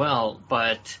down as well,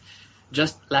 but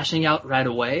just lashing out right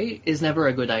away is never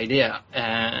a good idea,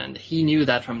 and he knew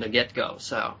that from the get-go,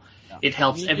 so it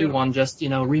helps everyone just,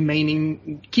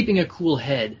 keeping a cool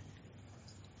head.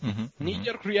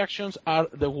 Knee-jerk reactions are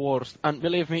the worst, and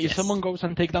believe me, if someone goes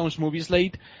and takes down movies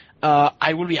late,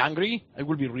 I will be angry. I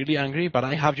will be really angry, but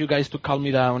I have you guys to calm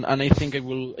me down, and I think I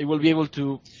will be able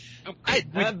to.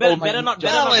 Better not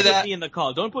put me in the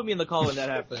call. Don't put me in the call when that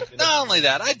happens. Not only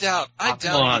that, I doubt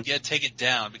on. you get taken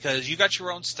down because you got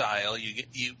your own style.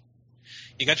 You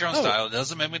got your own style. It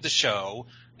doesn't mimic the show,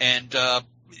 and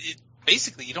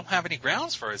basically you don't have any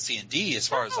grounds for a C&D as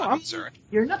far as I'm concerned.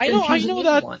 You're not I know confusing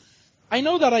that. anyone. I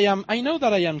know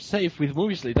that I am safe with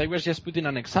movies late. I was just putting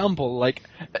an example. Like,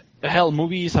 hell,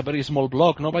 movie is a very small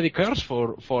blog. Nobody cares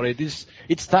for it.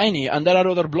 It's tiny, and there are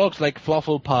other blogs like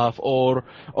Flufflepuff or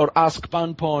Ask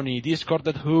Pan Pony,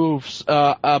 Discorded Hooves,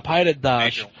 Pirate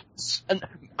Dash, and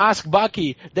Ask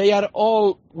Bucky. They are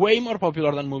all way more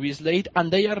popular than Movies Late, and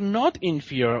they are not in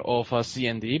fear of a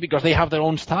C&D because they have their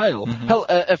own style. Hell,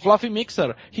 a Fluffy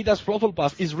Mixer, he does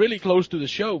Flufflepuff, is really close to the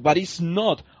show, but it's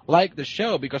not like the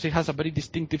show because it has a very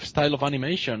distinctive style of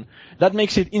animation. That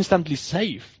makes it instantly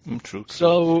safe. True.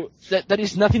 So there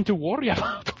is nothing to worry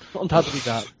about on that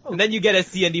regard. And then you get a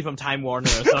C&D from Time Warner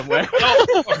or somewhere.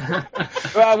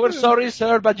 We're sorry,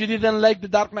 sir, but you didn't like The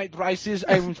Dark Knight Rises.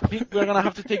 I think we're gonna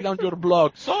have to take down your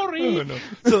blog. Sorry. No.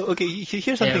 So, okay,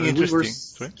 here's something interesting.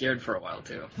 We were scared for a while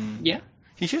too. Yeah.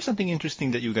 Here's something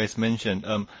interesting that you guys mentioned.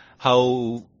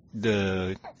 How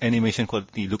the animation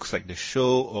quality looks like the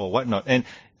show or whatnot. And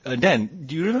Dan,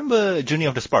 do you remember Journey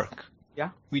of the Spark? Yeah.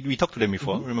 We talked to them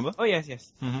before, remember? Oh,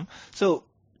 yes. So,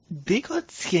 they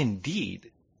got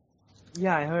C&D'd.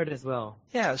 Yeah, I heard as well.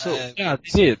 Yeah, so... Yeah,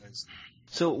 they did.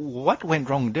 So, what went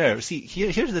wrong there? See,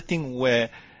 here's the thing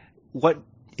where what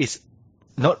is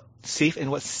not safe and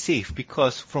what's safe,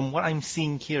 because from what I'm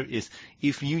seeing here is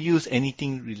if you use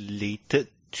anything related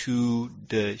to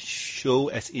the show,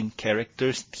 as in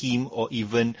characters, theme, or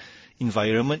even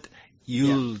environment,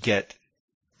 you'll get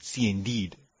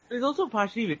C&D'd. It's also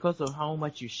partially because of how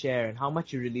much you share and how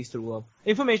much you release to the world.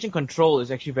 Information control is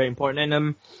actually very important.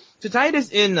 And to tie this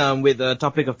in with the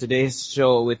topic of today's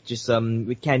show, which is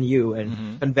with Can You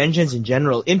and conventions in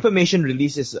general, information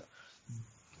release is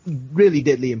really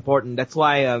deadly important. That's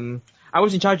why I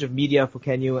was in charge of media for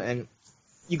Can You, and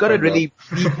you gotta really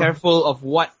be careful of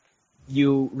what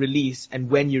you release and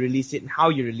when you release it and how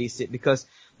you release it, because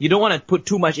you don't want to put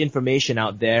too much information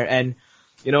out there. And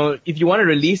you know, if you want to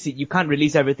release it, you can't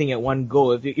release everything at one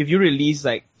go. If you release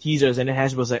like teasers and then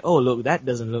Hasbro's like, oh look, that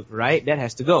doesn't look right, that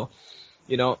has to go.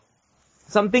 You know,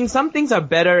 some things are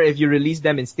better if you release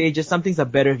them in stages. Some things are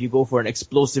better if you go for an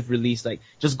explosive release, like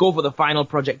just go for the final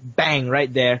project, bang,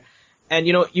 right there. And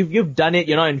you know, you've done it,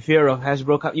 you're not in fear of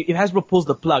Hasbro. If Hasbro pulls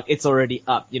the plug, it's already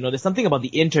up. You know, there's something about the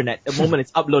internet. The moment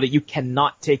it's uploaded, you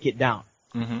cannot take it down.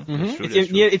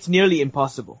 It's nearly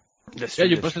impossible. That's Yeah, true,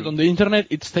 you that's post it true. on the internet,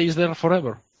 it stays there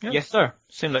forever. Yeah. Yes, sir.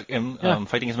 Same like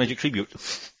Fighting is Magic tribute.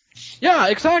 Yeah,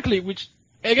 exactly. Which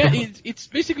again, it's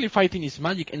basically Fighting is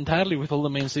Magic entirely with all the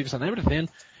main six and everything.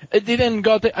 It didn't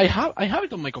got. I have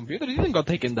it on my computer. It didn't got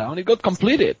taken down. It got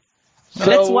completed. So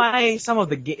that's why some of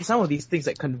these things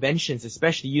like conventions,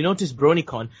 especially, you notice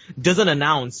BronyCon doesn't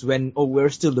announce when, oh, we're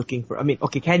still looking for. I mean,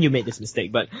 okay, Can You made this mistake?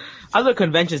 But other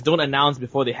conventions don't announce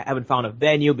before they haven't found a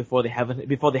venue, before they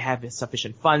have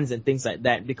sufficient funds and things like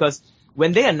that. Because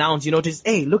when they announce, you notice,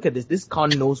 hey, look at this. This con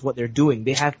knows what they're doing.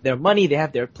 They have their money, they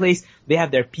have their place, they have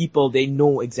their people. They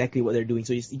know exactly what they're doing.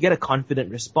 So you get a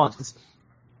confident response.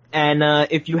 And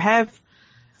if you have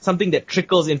something that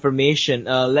trickles information,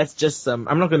 let's just, I'm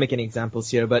not gonna make any examples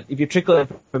here, but if you trickle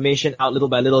information out little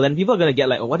by little, then people are gonna get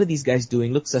like, oh, what are these guys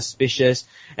doing? Looks suspicious.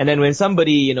 And then when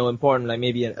somebody, you know, important, like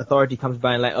maybe an authority comes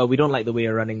by and like, oh, we don't like the way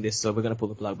you're running this, so we're gonna pull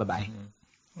the plug, bye-bye.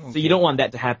 Okay. So you don't want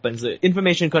that to happen. So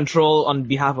information control on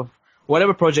behalf of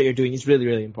whatever project you're doing is really,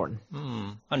 really important.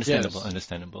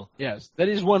 Understandable. Yes, that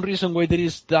is one reason why there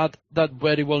is that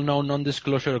very well-known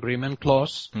non-disclosure agreement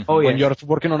clause. Oh, When yeah. you're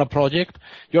working on a project,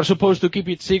 you're supposed to keep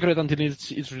it secret until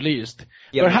it's released.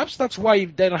 Yep. Perhaps that's why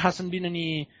there hasn't been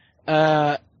any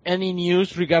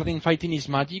news regarding Fighting is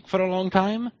Magic for a long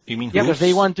time. You mean Because Hooves?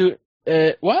 they want to.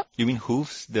 What? You mean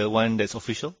Hooves, the one that's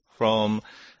official from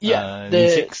Yeah, Lean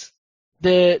 6?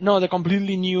 The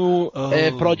completely new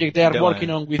project they are that working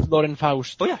one. on with Lauren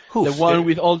Faust. Oh yeah, Hooves. The one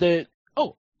with all the.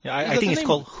 Oh. Yeah, Is I that think the it's name?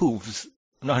 called Hooves.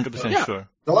 I'm not 100% Yeah. sure.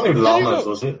 The one with There you llamas, go.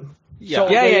 was it? Yeah. So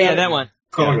Yeah, they are- that one.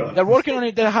 Oh, yeah. They're working on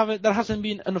it. There hasn't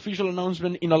been an official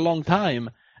announcement in a long time.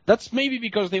 That's maybe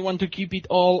because they want to keep it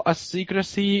all as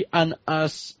secrecy and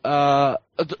as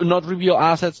not reveal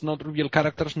assets, not reveal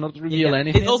characters, not reveal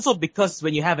anything. It's also because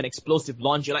when you have an explosive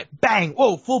launch, you're like, bang,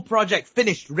 whoa, full project,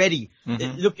 finished, ready.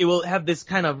 It will have this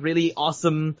kind of really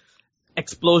awesome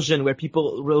explosion where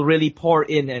people will really pour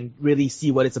in and really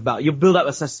see what it's about. You build up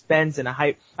a suspense and a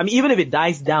hype. I mean, even if it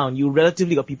dies down, you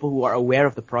relatively got people who are aware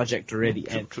of the project already.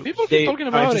 And People they keep talking are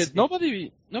about just-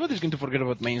 it. Nobody's going to forget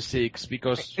about Main 6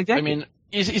 because, Exactly. I mean,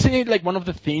 isn't it like one of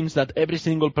the things that every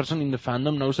single person in the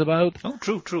fandom knows about? Oh,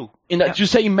 true. In that you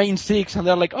say Main 6 and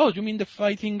they're like, oh, you mean the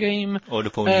fighting game? Or the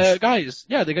ponies. Guys,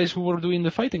 yeah, the guys who were doing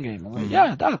the fighting game. I'm like,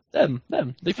 yeah, them.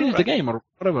 They finished the game or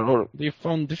whatever, or they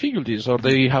found difficulties, or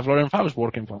they have Lauren Faust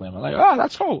working for them. I'm like,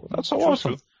 that's cool. That's so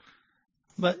awesome. True.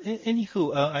 But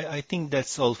anywho, I think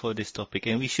that's all for this topic,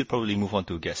 and we should probably move on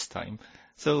to guest time.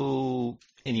 So,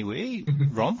 anyway,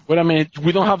 Rom? Wait a minute,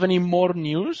 we don't have any more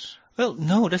news? Well,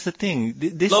 no, that's the thing.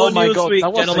 This Slow Oh my news god, week,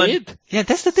 that was gentlemen. it? Yeah,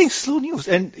 that's the thing, slow news.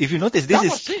 And if you notice, That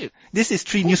was it. this is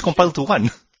 3 news compiled to 1.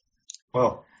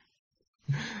 Wow.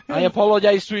 I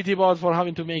apologize, Sweetie Bot, for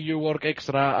having to make you work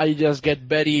extra. I just get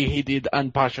very heated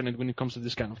and passionate when it comes to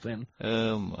this kind of thing.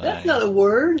 That's not a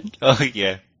word. Oh,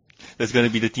 yeah. That's going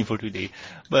to be the theme for today.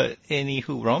 But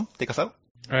anywho, Rom, take us out.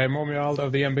 All right, Momiald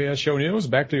of the MBS Show News.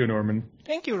 Back to you, Norman.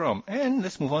 Thank you, Rom. And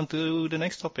let's move on to the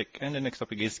next topic. And the next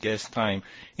topic is guest time.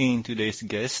 In today's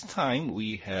guest time,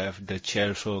 we have the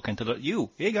chair show Canterlot.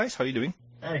 Hey guys, how are you doing?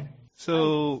 Hi.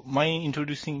 So, mind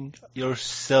introducing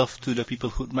yourself to the people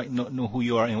who might not know who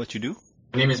you are and what you do?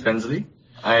 My name is Bensley.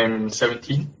 I'm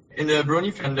 17. In the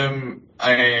Brony fandom,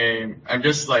 I'm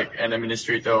just like an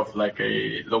administrator of like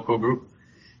a local group.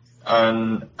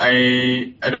 And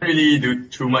I don't really do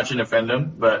too much in the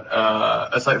fandom, but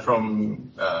aside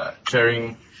from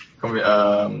chairing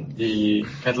the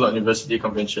Canterlot University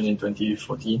convention in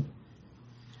 2014,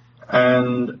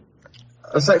 and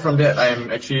aside from that,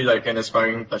 I'm actually like an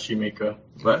aspiring plushie maker.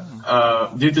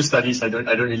 But due to studies, I don't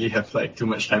really have like too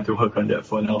much time to work on that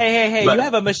for now. Hey, But you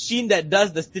have a machine that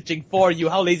does the stitching for you.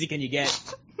 How lazy can you get?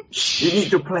 you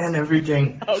need to plan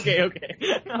everything. Okay.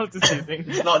 I was just teasing.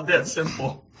 It's not that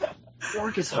simple.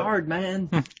 Work is hard, man.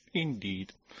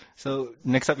 Indeed. So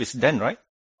next up is Dan, right?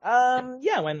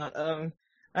 Yeah, why not?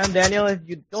 I'm Daniel. If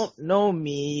you don't know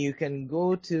me, you can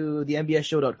go to the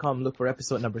MBSshow.com, look for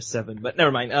episode number 7. But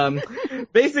never mind.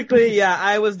 Basically, yeah,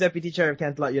 I was deputy chair of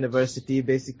Cantlot University.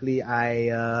 Basically,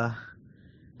 I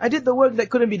did the work that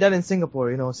couldn't be done in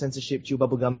Singapore. Censorship, chew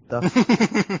bubblegum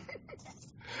stuff.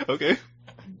 Okay.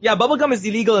 Yeah, bubblegum is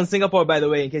illegal in Singapore, by the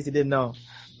way, in case you didn't know.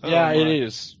 Yeah, it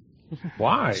is.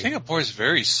 Why? Singapore is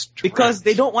very strict. Because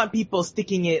they don't want people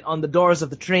sticking it on the doors of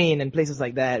the train and places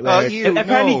like that. Oh, Where ew,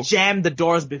 apparently no. jammed the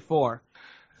doors before.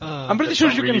 I'm pretty That's sure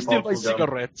not you really can still buy powerful gum.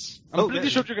 cigarettes. I'm pretty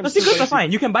sure you can The still cigarettes buy are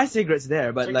fine. You can buy cigarettes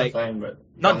there, but Cigarettes like, are fine, but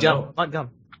not gum, gum, not gum.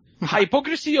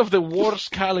 Hypocrisy of the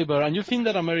worst caliber, and you think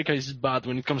that America is bad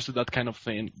when it comes to that kind of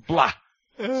thing. Blah!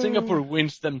 Singapore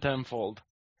wins them tenfold.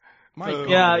 My God.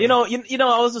 Yeah,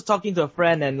 I was just talking to a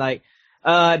friend and like,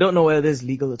 I don't know whether this is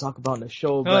legal to talk about on the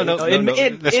show, but No,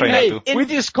 let's try not to. We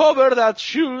discover that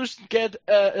shoes get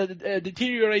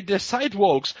deteriorate the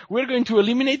sidewalks. We're going to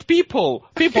eliminate people.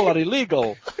 People are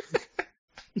illegal.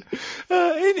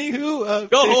 Anywho,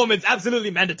 go home. It's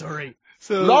absolutely mandatory.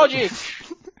 So Logic.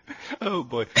 Oh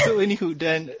boy. So anywho,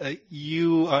 Dan,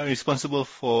 you are responsible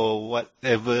for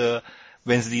whatever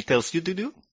Wednesday tells you to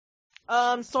do?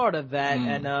 Sort of that,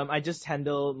 and I just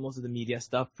handle most of the media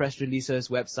stuff, press releases,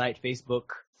 website, Facebook.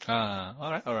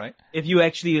 Alright. If you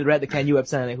actually read the KanU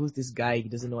website, like, who's this guy? He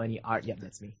doesn't know any art. Yep,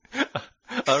 that's me.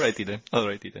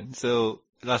 Alrighty then. So,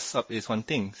 last up is One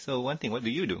Thing. So, One Thing, what do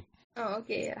you do? Oh,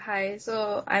 okay. Hi.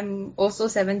 So I'm also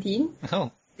 17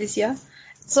 Oh. this year.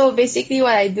 So basically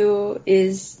what I do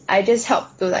is I just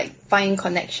help to like find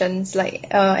connections,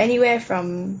 like anywhere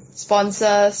from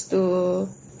sponsors to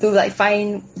like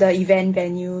find the event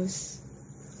venues.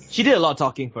 She did a lot of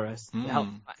talking for us.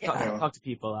 Mm. Talk to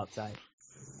people outside.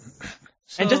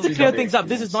 So, And just to these clear are the things up,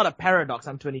 this is not a paradox.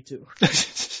 I'm 22.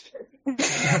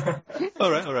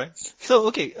 Alright. So,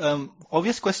 okay,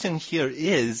 obvious question here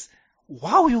is,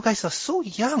 wow, you guys are so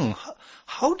young.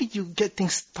 How did you get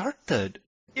things started?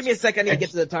 Give me a second, I need to get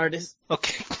to the TARDIS.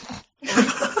 Okay.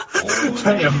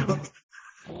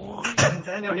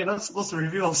 Daniel, you're not supposed to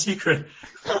reveal our secret.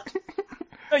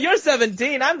 No, you're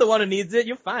 17. I'm the one who needs it.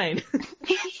 You're fine.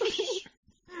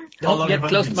 Don't get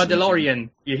close to my DeLorean.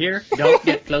 You hear? Don't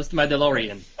get close to my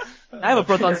DeLorean. I have a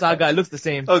Proton Saga. It looks the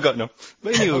same. Oh god, no.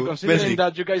 But Well, anyway, considering Wesley.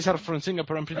 that you guys are from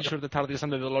Singapore, I'm pretty sure the TARDIS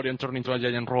and the DeLorean turn into a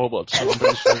giant robot, so I'm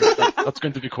pretty sure that's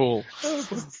going to be cool.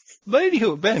 But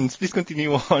anyway, Ben, please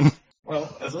continue on.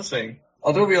 Well, as I was saying,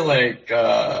 although we're like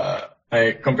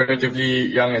comparatively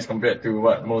young as compared to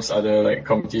what most other like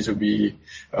committees would be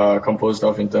composed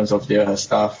of in terms of their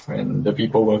staff and the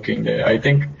people working there, I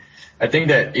think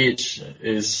that age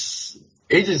is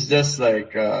just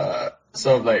like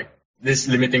sort of like this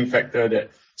limiting factor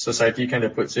that society kind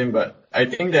of puts in. But I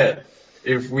think that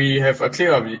if we have a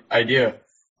clear idea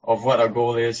of what our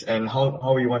goal is and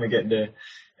how we want to get there,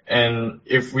 and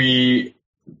if we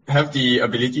have the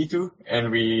ability to,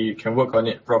 and we can work on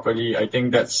it properly, I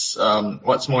think that's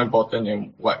what's more important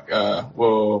and what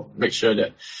will make sure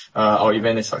that our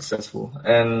event is successful.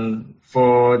 And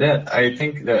for that, I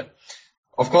think that,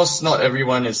 of course, not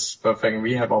everyone is perfect.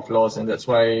 We have our flaws, and that's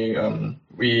why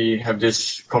we have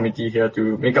this committee here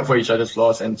to make up for each other's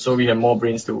flaws, and so we have more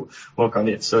brains to work on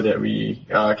it so that we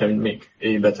can make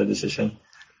a better decision.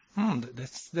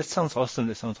 That sounds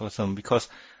awesome because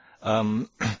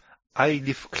I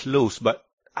live close, but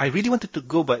I really wanted to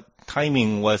go, but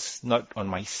timing was not on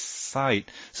my side.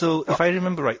 So if I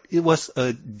remember right, it was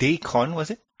a day con,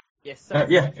 was it? Yes, sir.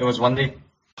 Yeah, it was one day.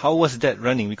 How was that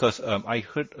running? Because I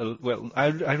heard,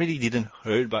 I really didn't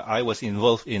heard, but I was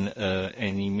involved in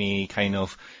anime kind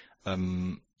of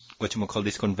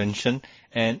convention,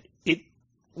 and it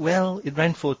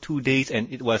ran for 2 days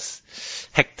and it was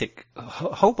hectic.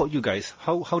 How about you guys?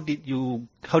 How did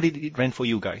it run for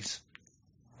you guys?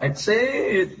 I'd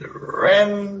say it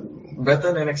ran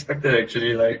better than expected,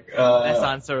 actually. Like, Best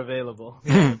answer available.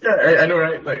 yeah, I know,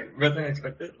 right? Like, better than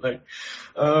expected. Like,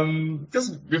 because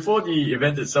before the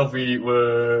event itself, we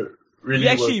were really We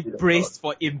actually worried braced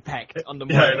for impact on the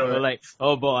Yeah, morning. I know, We were right? like,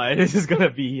 oh boy, this is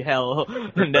gonna be hell.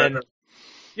 And then,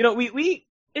 we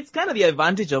it's kind of the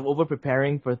advantage of over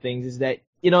preparing for things is that,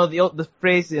 the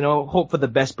phrase, hope for the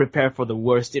best, prepare for the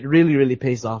worst. It really, really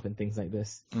pays off in things like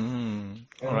this. All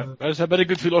right. That's a very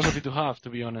good philosophy to have,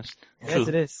 to be honest. Yes,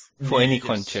 it is. For any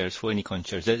conchairs,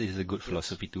 that is a good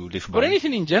philosophy to live by. For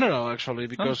anything in general, actually,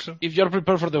 because true. if you're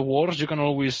prepared for the worst, you can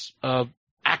always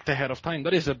act ahead of time.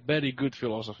 That is a very good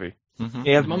philosophy. Mhm.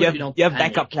 You have, moment you have, you don't you have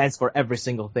panic. backup plans for every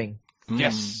single thing.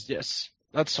 Yes.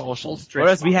 That's awesome.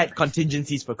 Whereas we had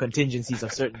contingencies for contingencies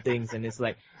of certain things, and it's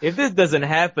like, if this doesn't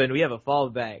happen, we have a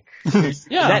fallback. If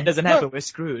Yeah, that doesn't happen, but- we're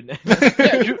screwed.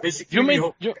 Yeah, Basically, you we made-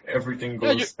 hope you- everything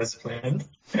Yeah, goes as planned.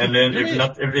 And then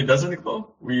if it doesn't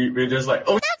go, we're just like,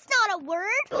 oh, That's not a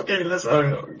word. okay, let's,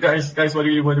 guys, what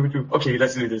do we do? Okay,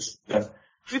 let's do this. Done.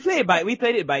 We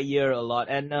played it by ear a lot,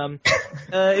 and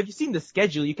if you've seen the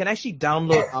schedule, you can actually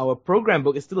download our program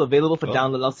book. It's still available for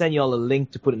download. I'll send you all a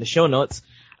link to put in the show notes.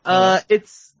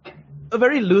 It's a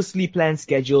very loosely planned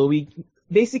schedule. We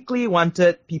basically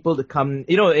wanted people to come,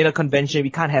 in a convention,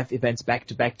 we can't have events back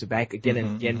to back to back again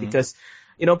and again because,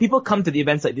 people come to the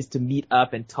events like this to meet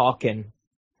up and talk and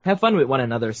have fun with one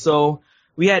another. So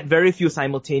we had very few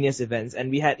simultaneous events,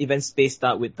 and we had events spaced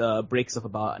out with breaks of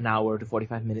about an hour to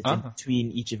 45 minutes in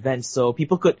between each event, so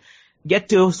people could get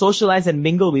to socialize and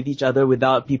mingle with each other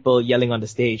without people yelling on the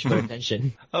stage for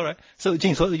attention. All right. So,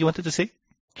 James, what you wanted to say?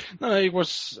 No, I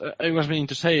was meaning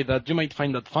to say that you might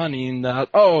find that funny in that,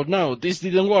 oh no, this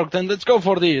didn't work, then let's go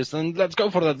for this, and let's go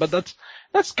for that, but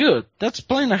that's good. That's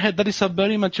playing ahead. That is a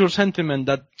very mature sentiment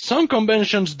that some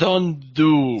conventions don't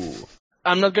do.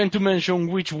 I'm not going to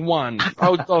mention which one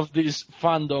out of this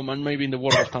fandom and maybe in the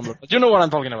world of Tumblr, but you know what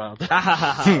I'm talking about.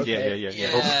 Okay.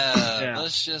 Yeah,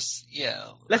 let's just,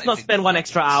 Let's not spend one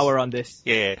extra hour on this.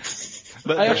 Yeah.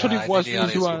 But I actually I was think the meaning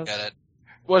audience to will ask. get it.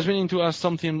 Was meaning to ask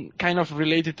something kind of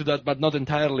related to that, but not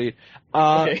entirely.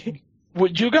 Okay.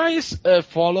 Would you guys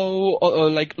follow,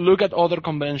 look at other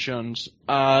conventions,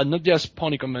 not just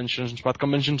pony conventions, but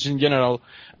conventions in general,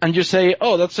 and you say,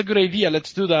 oh, that's a good idea,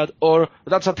 let's do that, or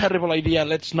that's a terrible idea,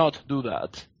 let's not do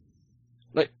that?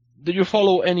 Like, do you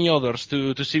follow any others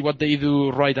to see what they do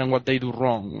right and what they do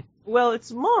wrong? Well,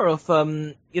 it's more of,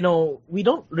 we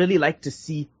don't really like to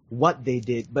see what they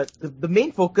did, but the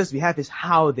main focus we have is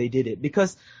how they did it,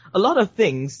 because a lot of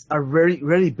things are very,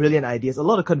 really brilliant ideas. A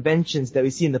lot of conventions that we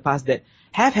see in the past that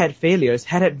have had failures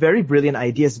had very brilliant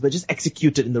ideas, but just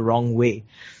executed in the wrong way.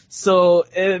 So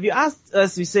if you ask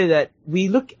us, we say that we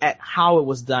look at how it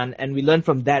was done and we learn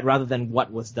from that rather than what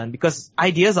was done, because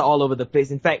ideas are all over the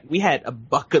place. In fact, we had a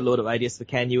bucket load of ideas for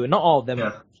Can You, and not all of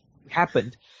them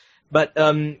happened. But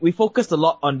we focused a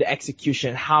lot on the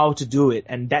execution, how to do it,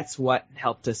 and that's what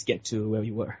helped us get to where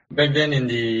we were. Back then, in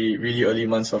the really early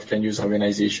months of Can You's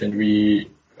organization,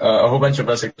 a whole bunch of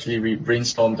us we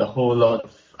brainstormed a whole lot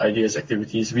of ideas,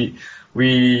 activities. We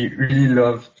really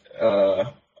loved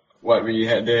what we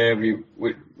had there. We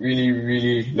would really,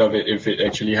 really love it if it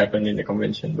actually happened in the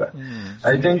convention. But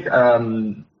I think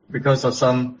because of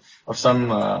some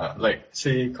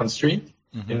say constraint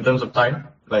in terms of time,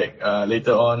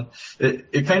 later on,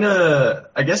 it kind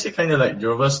of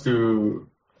drove us to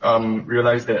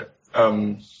realize that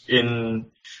in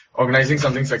organizing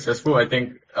something successful, I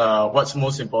think what's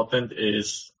most important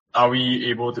is, are we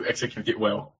able to execute it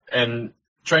well? And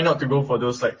try not to go for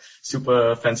those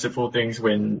super fanciful things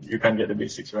when you can't get the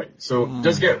basics right. So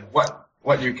just get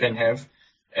what you can have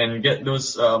and get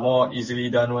those more easily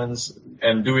done ones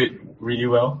and do it really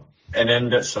well. And then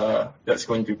that's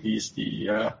going to please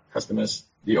the customers,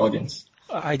 the audience.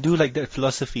 I do like that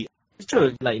philosophy. It's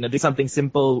true. Doing something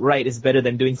simple right is better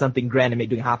than doing something grand and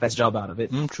doing a half-ass job out of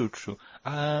it. True.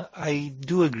 I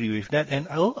do agree with that. And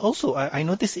I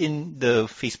noticed in the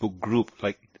Facebook group,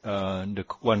 the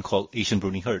one called Asian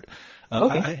Brony Herd,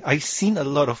 I seen a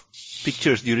lot of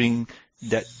pictures during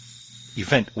that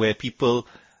event where people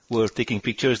were taking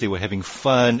pictures, they were having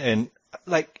fun, and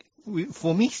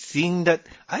for me, seeing that,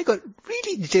 I got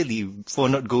really jelly for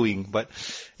not going, but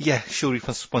show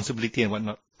responsibility and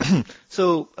whatnot.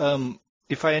 So,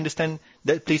 if I understand,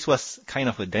 that place was kind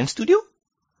of a dance studio?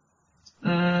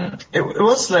 It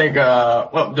was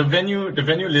the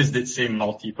venue list did say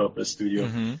multi-purpose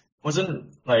studio.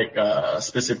 Wasn't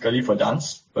specifically for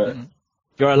dance, but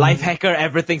you're a life hacker,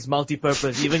 everything's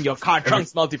multi-purpose, even your car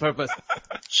trunk's multi-purpose.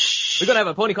 We're gonna have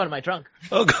a ponycon in my trunk.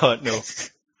 Oh god, no.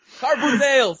 Car boot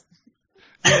sales!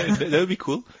 Yeah, that would be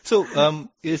cool. So,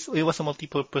 it was a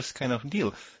multi-purpose kind of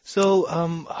deal. So,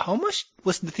 how much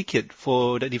was the ticket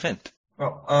for that event?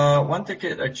 Well, one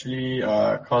ticket actually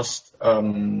cost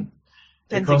 $10.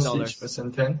 Each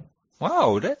person 10.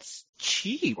 Wow, that's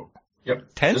cheap. Yep.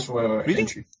 10? Just for Really?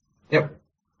 entry. Yep.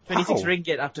 26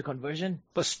 ringgit after conversion.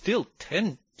 But still,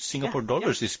 10 Singapore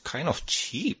dollars is kind of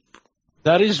cheap.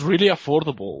 That is really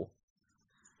affordable.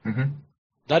 Mm-hmm.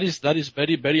 That is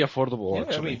very, very affordable, Yeah,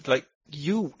 actually. I mean,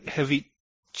 you have it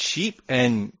cheap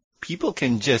and people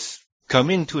can just come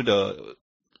into the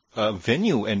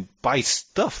venue and buy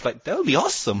stuff. That would be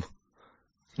awesome.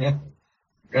 Yeah.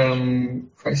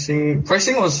 Pricing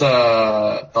was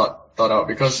thought thought out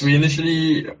because in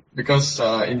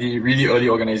the really early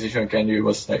organization of Candy, it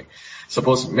was like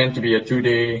meant to be a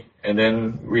 2-day, and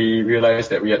then we realized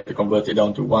that we had to convert it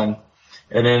down to 1.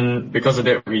 And then because of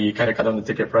that, we kind of cut down the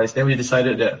ticket price. Then we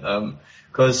decided that,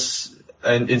 because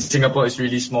in Singapore it's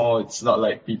really small, it's not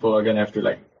like people are gonna have to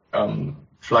like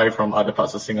fly from other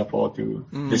parts of Singapore to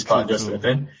this part just to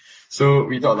attend. So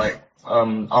we thought like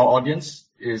our audience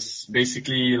is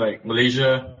basically like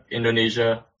Malaysia,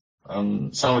 Indonesia,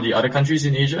 some of the other countries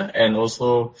in Asia, and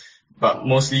also, but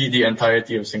mostly the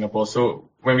entirety of Singapore. So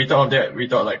when we thought of that, we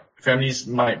thought like families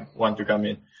might want to come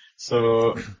in.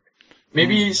 So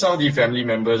maybe some of the family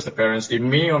members, the parents, they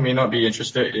may or may not be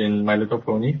interested in My Little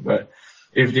Pony, but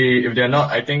if they're not,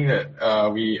 I think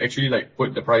that we actually like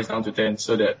put the price down to 10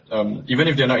 so that even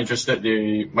if they're not interested,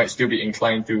 they might still be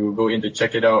inclined to go in to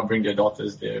check it out, bring their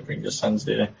daughters there, bring their sons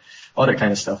there, all that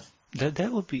kind of stuff.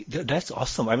 That's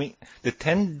awesome. I mean, the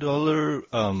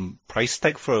 $10 price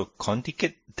tag for a con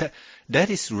ticket, that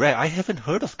is rare. I haven't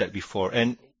heard of that before.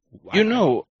 And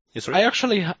yes, I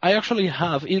actually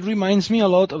have. It reminds me a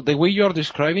lot of the way you are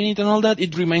describing it and all that.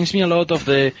 It reminds me a lot of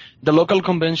the local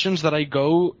conventions that I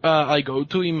go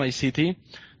to in my city.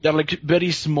 They're like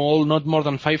very small, not more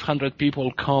than 500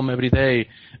 people come every day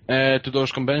to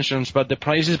those conventions, but the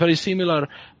price is very similar,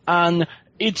 and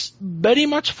it's very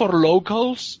much for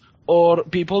locals or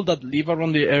people that live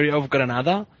around the area of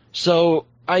Granada. So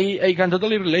I can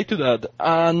totally relate to that.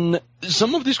 And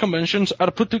some of these conventions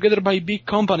are put together by big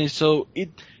companies, so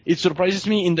it surprises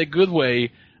me in the good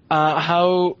way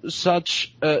how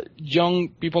such young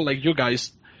people like you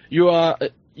guys, you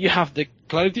have the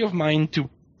clarity of mind to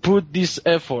put this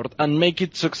effort and make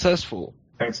it successful.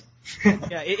 Thanks.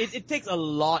 Yeah, it takes a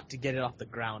lot to get it off the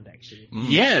ground, actually.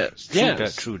 Yes.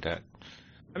 True that.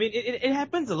 I mean, it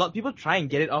happens a lot. People try and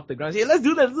get it off the ground. Say, let's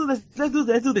do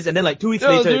this, and then like 2 weeks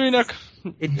later,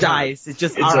 it dies. It's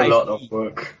a lot of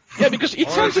work. Yeah, because it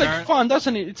sounds like fun,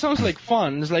 doesn't it? It sounds like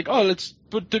fun. It's like, oh, let's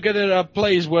put together a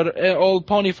place where all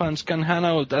pony fans can hang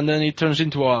out, and then it can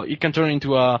turn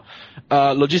into a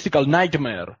logistical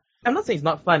nightmare. I'm not saying it's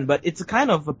not fun, but it's a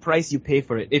kind of a price you pay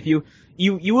for it. If it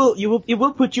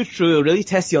will put you through, really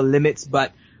test your limits,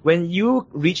 but when you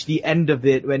reach the end of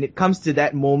it, when it comes to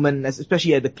that moment,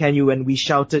 especially at the Kenyu when we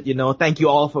shouted, thank you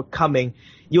all for coming,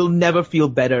 you'll never feel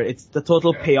better. It's the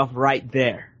total payoff right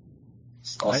there.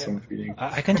 It's awesome feeling.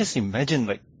 I can just imagine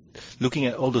like looking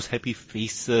at all those happy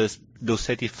faces, those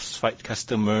satisfied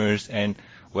customers, and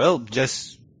well,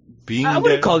 just being I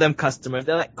wouldn't call them customers.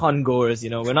 They're like con-goers,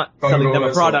 We're not selling them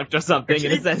a product or something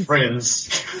in a sense.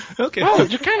 Friends. Okay. Oh,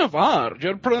 you kind of are.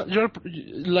 You're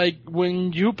like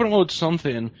when you promote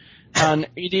something and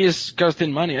it is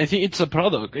costing money. I think it's a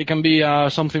product. It can be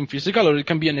something physical or it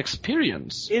can be an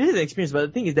experience. It is an experience, but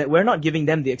the thing is that we're not giving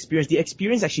them the experience. The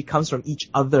experience actually comes from each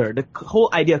other. The whole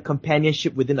idea of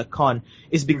companionship within a con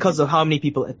is because of how many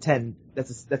people attend.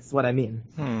 That's what I mean.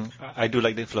 I do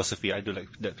like that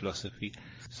philosophy.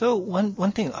 So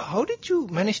one thing, how did you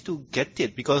manage to get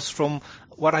it? Because from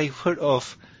what I've heard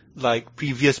of, like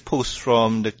previous posts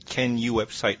from the CanU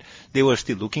website, they were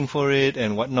still looking for it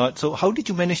and whatnot. So how did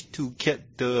you manage to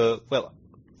get the,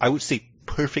 I would say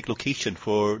perfect location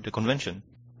for the convention?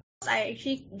 I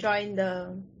actually joined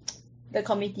the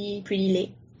committee pretty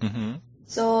late. Mm-hmm.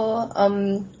 So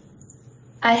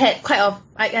I had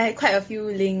quite a few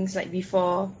links like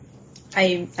before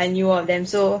I knew of them.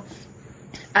 So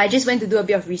I just went to do a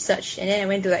bit of research, and then I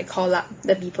went to like call up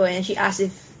the people and she asked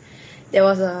if there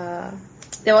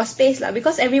was space lah,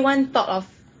 because everyone thought of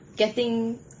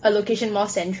getting a location more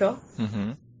central.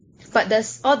 Mm-hmm. But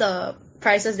all the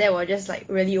prices there were just like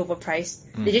really overpriced.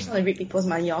 Mm-hmm. They just want to rip people's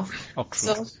money off. Oh,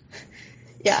 so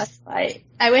yeah, I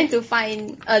went to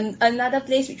find another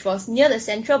place which was near the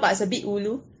central, but it's a bit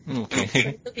ulu.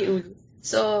 Okay. It's a bit ulu.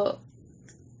 So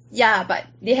yeah, but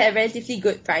they had a relatively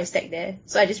good price tag there,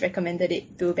 so I just recommended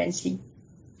it to Bensley.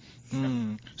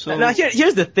 So now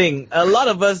here's the thing. A lot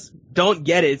of us don't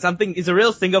get it. It's a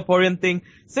real Singaporean thing.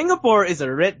 Singapore is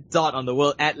a red dot on the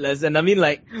world atlas, and I mean,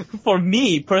 like, for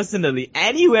me personally,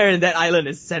 anywhere in that island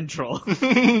is central.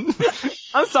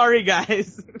 I'm sorry,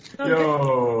 guys.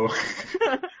 Yo.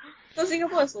 So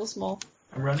Singapore is so small.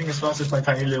 I'm running as fast as my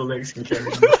tiny little legs can carry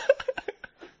me.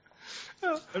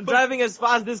 I'm driving as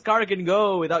fast as this car can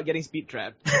go without getting speed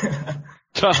trapped.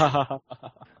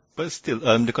 But still,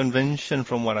 the convention,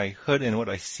 from what I heard and what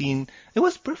I've seen, it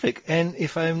was perfect. And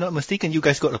if I'm not mistaken, you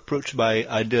guys got approached by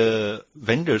other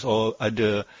vendors or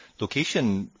other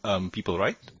location people,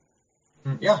 right?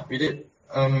 Yeah, we did.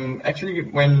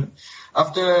 Actually,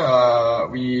 after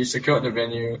we secured the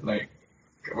venue,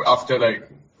 after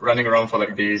running around for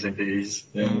like days and days,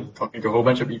 and talking to a whole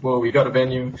bunch of people. We got a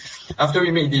venue. After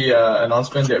we made the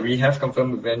announcement that we have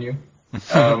confirmed the venue,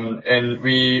 and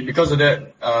because of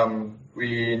that,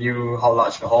 we knew how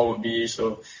large the hall would be,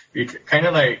 so we kind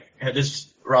of like had this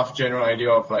rough general idea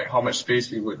of like how much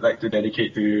space we would like to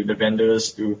dedicate to the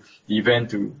vendors, to the event,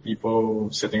 to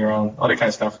people sitting around, all that kind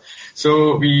of stuff.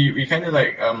 So we kind of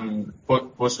like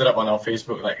posted up on our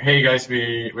Facebook like, hey guys,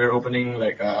 we're opening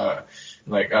like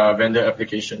vendor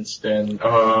applications. Then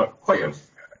quite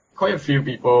a few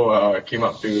people came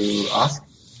up to ask,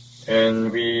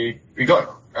 and we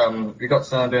got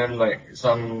some of them, like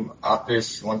some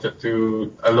artists wanted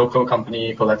to, a local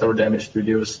company, Collateral Damage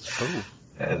Studios. Oh.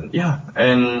 And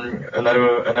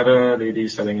another lady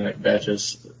selling like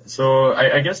badges. So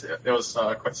I guess there was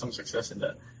quite some success in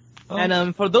that. Oh.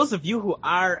 And for those of you who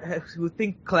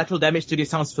think Collateral Damage Studio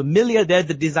sounds familiar, they're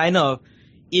the designer of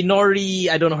Inori,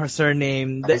 I don't know her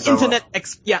surname, the Aizawa.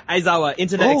 Aizawa,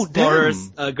 Internet Explorer's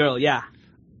girl, yeah.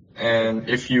 And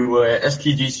if you were at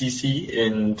STGCC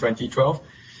in 2012,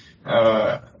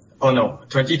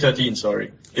 2013,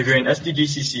 sorry. If you're in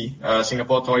STGCC,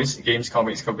 Singapore Toys Games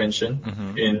Comics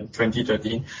Convention in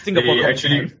 2013, Singapore they Comics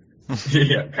actually,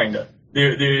 yeah, kinda.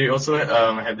 They also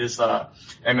had this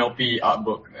MLP art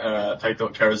book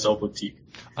titled Carousel Boutique.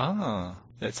 Ah,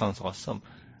 that sounds awesome.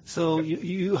 So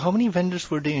you how many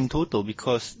vendors were there in total?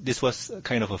 Because this was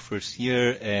kind of a first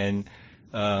year, and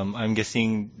I'm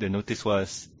guessing the notice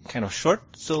was kind of short.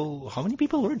 So how many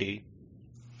people were they?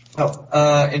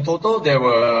 In total, there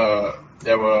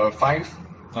were 5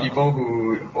 people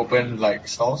who opened like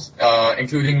stalls,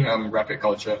 including Rapid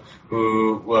Culture,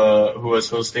 who was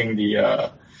hosting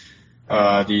the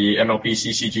MLP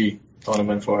CCG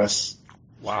tournament for us.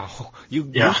 Wow, you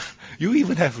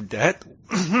even have that?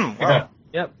 Wow.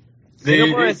 Yep.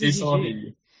 They saw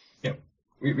the,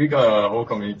 we got a whole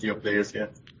community of players here.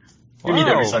 We meet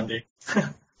every Sunday.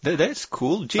 That's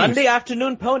cool, James. Sunday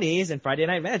afternoon ponies and Friday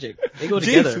night magic. They go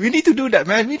James, together. we need to do that,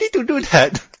 man. We need to do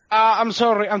that. I'm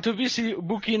sorry, I'm too busy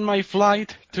booking my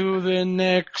flight to the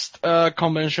next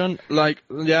convention. Like,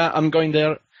 yeah, I'm going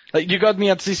there. Like, you got me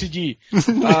at CCG.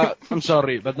 I'm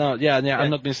sorry, but no, I'm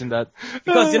not missing that.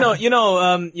 Because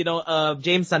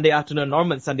James Sunday afternoon,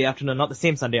 Norman Sunday afternoon, not the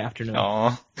same Sunday afternoon.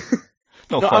 Aw.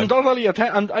 No, fun. I'm totally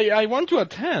I want to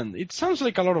attend. It sounds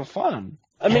like a lot of fun.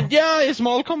 I mean, yeah, a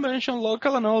small convention,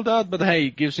 local and all that, but hey,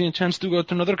 it gives me a chance to go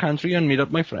to another country and meet up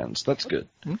my friends. That's good.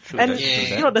 And,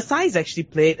 the size actually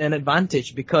played an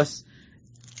advantage because,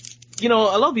 a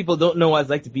lot of people don't know what it's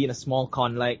like to be in a small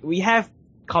con. Like, we have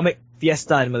Comic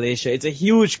Fiesta in Malaysia. It's a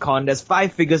huge con. There's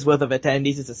 5 figures worth of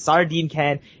attendees. It's a sardine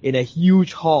can in a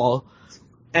huge hall.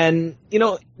 And,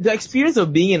 the experience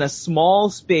of being in a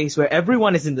small space where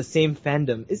everyone is in the same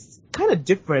fandom is kind of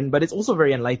different, but it's also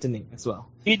very enlightening as well.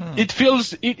 It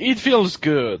feels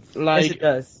good. Like,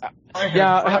 Yes, it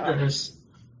does.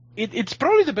 It's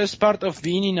probably the best part of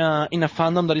being in a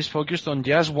fandom that is focused on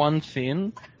just one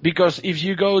thing. Because if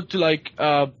you go to like,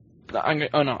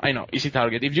 I know, Easy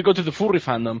Target. If you go to the furry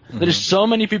fandom, there is so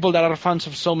many people that are fans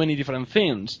of so many different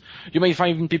things. You may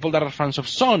find people that are fans of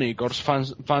Sonic, or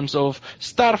fans of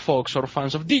Star Fox, or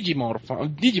fans of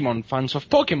Digimon, fans of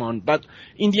Pokemon. But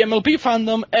in the MLP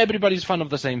fandom, everybody's fan of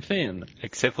the same thing.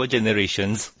 Except for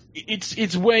generations.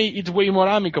 It's way more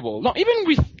amicable. No,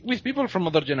 even with people from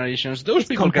other generations, those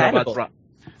people get a bad rap.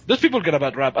 Those people get a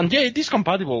bad rap, and yeah, it is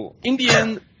compatible. In the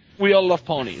end, we all love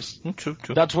ponies. True.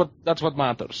 That's what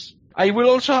matters. I will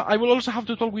also have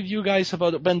to talk with you guys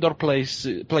about vendor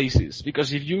places,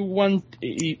 because if you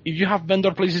have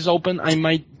vendor places open, I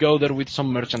might go there with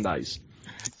some merchandise.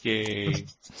 Yay.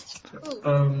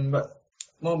 But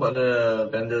more about the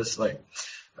vendors, like,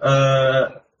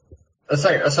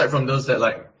 aside from those that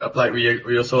like applied,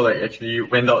 we also like actually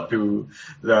went out to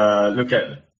look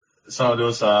at some of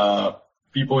those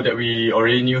people that we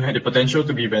already knew had the potential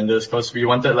to be vendors, because we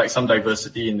wanted like some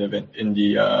diversity in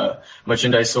the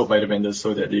merchandise sold by the vendors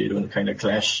so that they don't kind of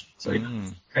clash. So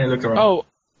kind of look around. Oh,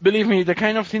 believe me, the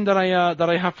kind of thing that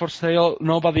I have for sale,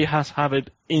 nobody has had it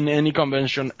in any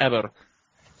convention ever.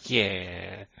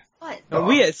 Yeah. What?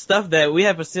 We had stuff that we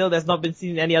have for sale that's not been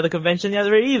seen in any other convention yet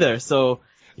either. So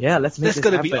yeah, let's make That's this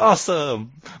gonna happen. be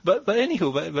awesome. But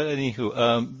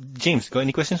anywho, James, got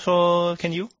any questions for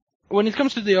Can You? When it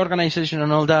comes to the organization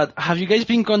and all that, have you guys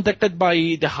been contacted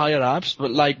by the higher ups,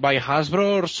 but like by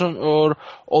Hasbro or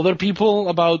other people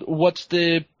about what's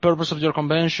the purpose of your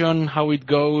convention, how it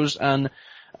goes, and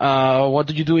what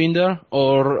do you do in there?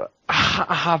 Or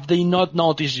have they not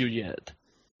noticed you yet?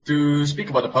 To speak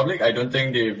about the public, I don't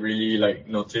think they've really like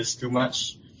noticed too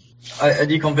much. At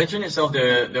the convention itself,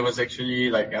 there was actually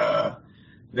like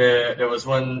there was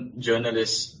one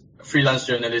freelance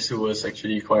journalist who was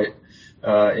actually quite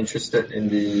interested in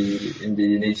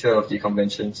the nature of the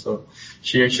convention. So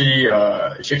she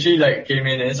actually like came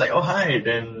in and it's like, oh hi.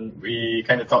 Then we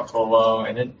kind of talked for a while,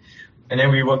 and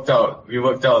then we worked out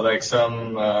like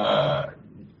some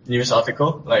news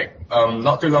article, like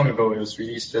not too long ago. It was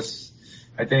released just,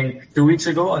 I think, 2 weeks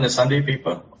ago on the Sunday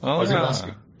paper. Oh, was yeah. it last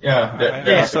week?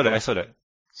 Yeah, I saw that.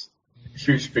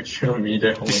 Huge picture of me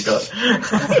there. Oh my god.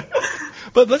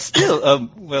 But still,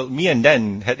 well, me and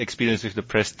Dan had experience with the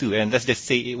press too, and let's just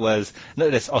say it was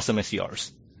not as awesome as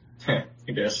yours. I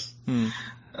guess.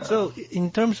 So,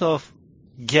 in terms of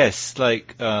guests,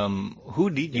 like, who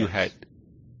did you had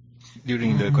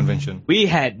during the convention? We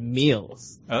had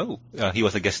meals. Oh, he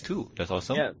was a guest too. That's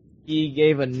awesome. Yeah, he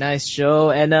gave a nice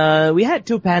show, and we had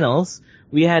 2 panels.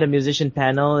 We had a musician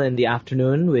panel in the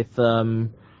afternoon with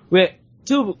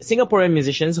 2 Singaporean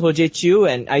musicians, Ho Jae Chew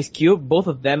and Ice Cube. Both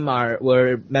of them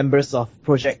were members of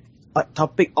Project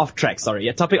Topic Off Track.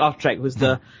 Topic Off Track, who's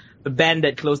the band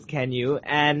that closed Can You.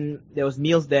 And there was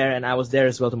Meals there, and I was there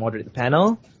as well to moderate the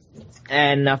panel.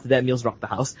 And after that, Meals rocked the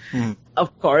house,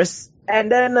 of course.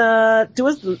 And then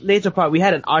towards the later part, we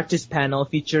had an artist panel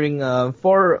featuring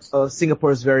 4 of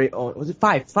Singapore's very own. Was it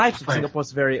 5? 5 of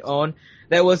Singapore's very own.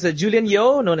 There was Julian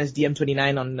Yeo, known as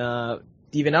DM29 on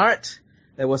DeviantArt.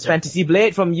 There was Fantasy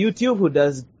Blade from YouTube, who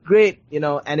does great,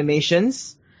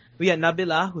 animations. We had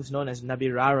Nabila, who's known as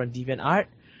Nabirar on DeviantArt.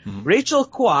 Rachel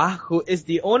Kwa, who is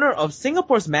the owner of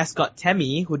Singapore's mascot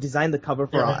Temmie, who designed the cover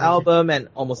for our album and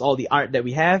almost all the art that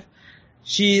we have.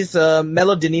 She's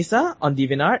Melo Denisa on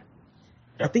DeviantArt.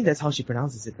 I think that's how she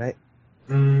pronounces it, right?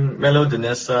 Melo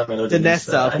Denessa.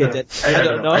 Okay, I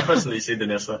don't know. I personally say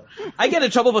Denessa. I get in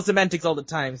trouble for semantics all the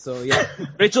time, so yeah.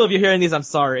 Rachel, if you're hearing this, I'm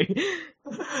sorry.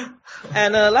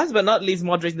 And last but not least,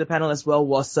 moderating the panel as well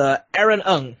was Aaron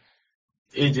Ng,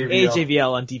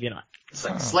 AJVL on DeviantArt. It's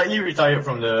like slightly retired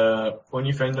from the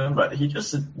pony fandom, but he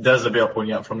just does a bit of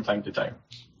pony art from time to time,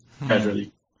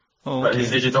 casually. Oh, but his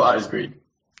digital art is great.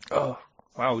 Oh,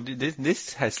 wow,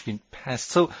 this has been passed.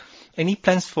 So, any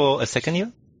plans for a second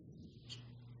year?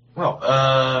 Well,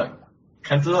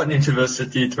 Canterlot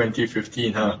University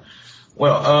 2015, huh?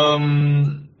 Well,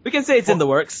 we can say it's in the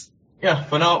works. Yeah,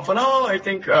 for now, I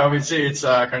think we'd say it's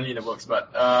currently in the works.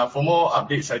 But for more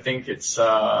updates, I think it's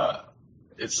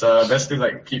best to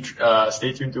like keep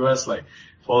stay tuned to us. Like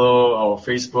follow our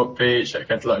Facebook page at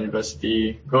Canterlot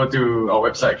University. Go to our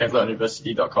website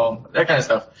canterlotuniversity.com. That kind of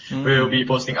stuff. We'll be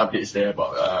posting updates there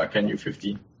about Can U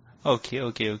 15.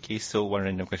 Okay. So one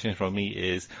random question from me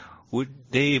is, would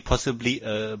they possibly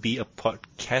be a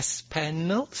podcast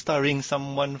panel starring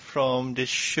someone from the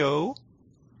show?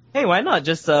 Hey, why not?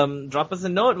 Just drop us a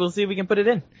note. We'll see if we can put it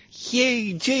in.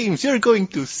 Yay, James, you're going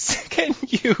to Can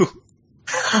You?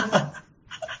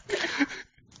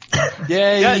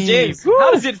 Yay. Yeah, James,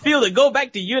 how does it feel to go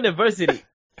back to university?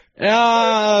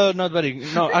 Not very.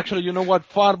 No, actually, you know what?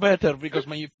 Far better, because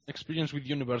my experience with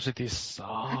university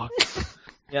sucks.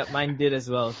 Yeah, mine did as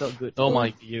well. It felt good. Oh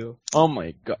my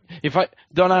god.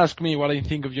 Don't ask me what I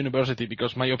think of university,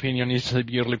 because my opinion is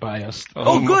severely biased.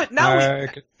 Oh good. Now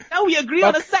we agree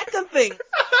on a second thing.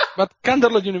 But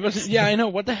Canterlot University, yeah, I know.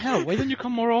 What the hell? Why don't you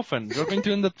come more often? You're going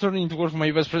to end up turning into one of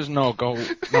my best friends. No, go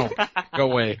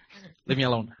away. Leave me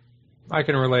alone. I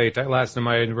can relate. I lasted in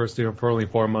my university for only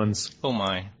 4 months. Oh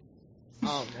my.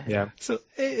 Oh man. Yeah. So,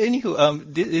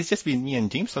 anywho, it's just been me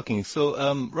and James talking. So,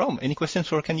 Rom, any questions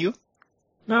for Can You?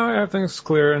 No, everything's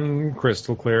clear and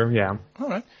crystal clear, yeah.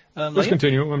 Alright. Let's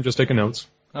continue. I'm just taking notes.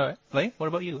 Alright. Lay, what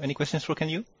about you? Any questions for Can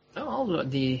You? No, all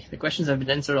the questions have been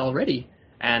answered already,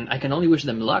 and I can only wish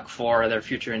them luck for their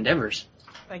future endeavors.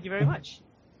 Thank you very much.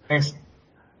 Thanks.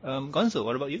 Gonzo,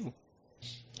 what about you?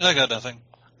 I got nothing.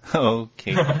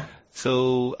 Okay.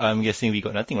 So, I'm guessing we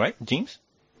got nothing, right, James?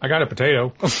 I got a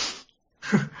potato.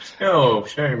 Yo,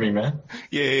 share me, man.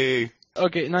 Yay.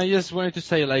 Okay, now I just wanted to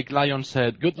say, like Lion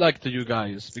said, good luck to you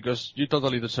guys, because you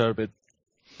totally deserve it.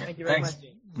 Thank you very Thanks.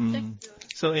 much, James.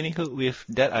 So anywho, with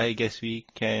that, I guess we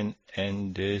can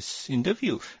end this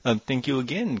interview. Thank you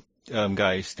again,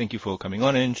 guys. Thank you for coming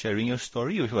on and sharing your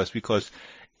story with us, because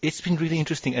it's been really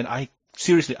interesting, and I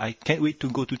can't wait to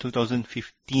go to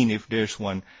 2015 if there's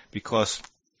one, because,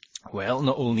 well,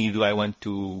 not only do I want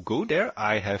to go there,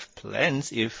 I have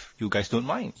plans if you guys don't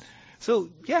mind. So,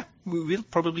 yeah, we will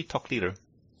probably talk later.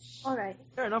 Alright.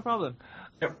 Sure, no problem.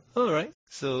 Alright,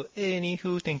 so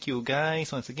anywho, thank you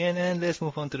guys once again, and let's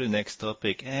move on to the next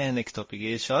topic. And next topic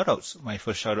is shoutouts. My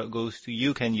first shoutout goes to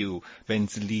you, Can You,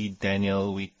 Bensley,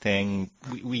 Daniel, One thing.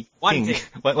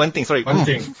 One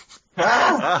thing.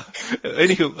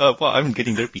 Anywho, wow, I'm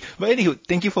getting derpy. But anywho,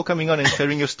 thank you for coming on and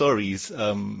sharing your stories.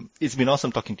 It's been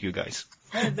awesome talking to you guys.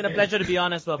 It's been a pleasure to be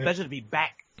on as well. Pleasure to be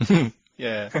back.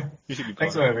 Yeah, you should be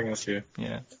Thanks for proud. having us here.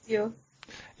 Yeah, Thank you.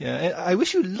 yeah. And I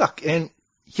wish you luck. And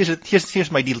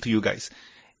here's my deal to you guys.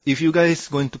 If you guys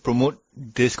going to promote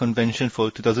this convention for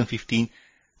 2015,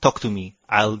 talk to me.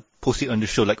 I'll post it on the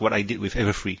show like what I did with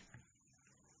Everfree.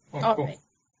 Oh, All cool. right.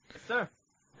 Yes, sir.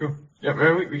 Cool. Yeah,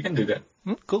 well, we can do that.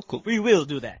 Cool. We will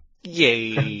do that.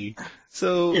 Yay.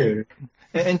 So, Yeah.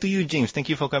 and to you, James, thank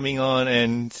you for coming on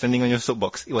and standing on your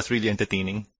soapbox. It was really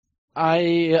entertaining.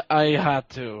 I had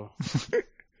to.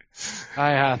 I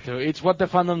had to. It's what the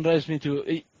fandom drives me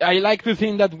to. I like to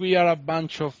think that we are a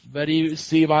bunch of very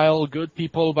civil, good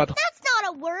people, but That's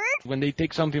not a word. when they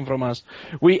take something from us,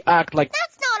 we act like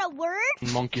That's not a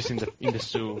word. monkeys in the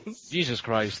zoo. Jesus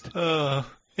Christ.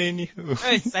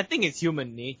 Anywho. I think it's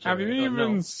human nature. Have you I don't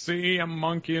even know. seen a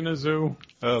monkey in a zoo?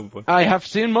 Oh, boy. I have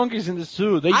seen monkeys in the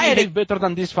zoo. They I had behave better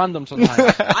than this fandom sometimes.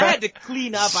 I had to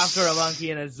clean up after a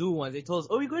monkey in a zoo once. They told us,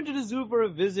 "Oh, we're going to the zoo for a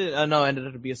visit." No, it ended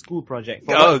up to be a school project.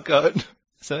 For Oh, what? God.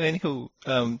 So, anywho,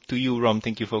 to you, Rom,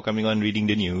 thank you for coming on reading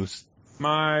the news.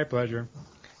 My pleasure.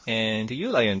 And to you,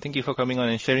 Lion, thank you for coming on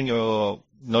and sharing your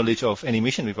knowledge of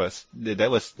animation with us. That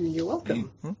was... You're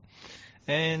welcome. Mhm.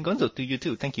 And Gonzo, to you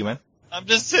too. Thank you, man. I'm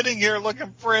just sitting here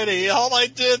looking pretty. All I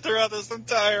did throughout this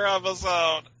entire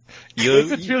episode. You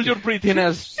could feel your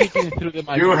prettiness seeping through the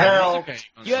microphone. help. It's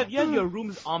okay. You have your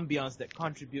room's ambiance that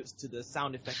contributes to the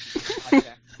sound effects of the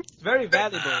podcast. It's very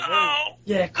valuable.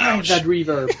 Yeah, crank that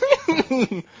reverb.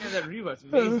 That reverse.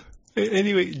 Amazing.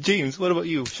 Anyway, James, what about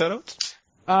you? Shoutouts?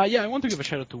 Yeah, I want to give a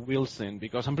shout out to Wilson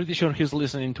because I'm pretty sure he's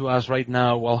listening to us right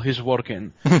now while he's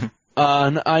working.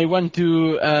 And I want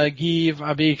to give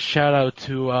a big shout out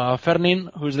to Fernin,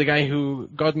 who's the guy who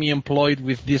got me employed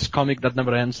with this comic that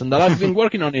never ends, and that I've been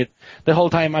working on it the whole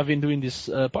time I've been doing this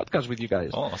podcast with you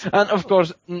guys. Awesome. And of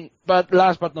course, but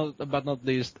last but not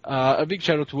least, a big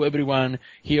shout out to everyone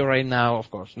here right now. Of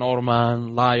course,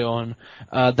 Norman, Lion,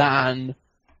 Dan.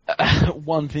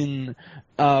 One thing,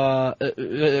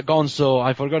 Gonzo.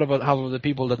 I forgot about half of the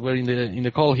people that were in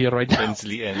the call here right now.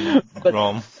 Bensley and But-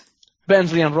 Rom.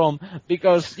 Bensley and Rom,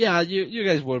 because you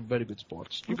guys were very good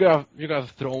sports. You could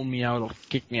have thrown me out or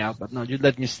kicked me out, but no, you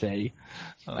let me stay.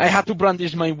 I had to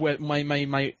brandish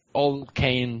my old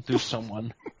cane to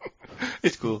someone.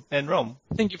 It's cool. And Rom?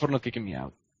 Thank you for not kicking me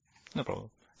out. No problem.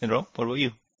 And Rom, what about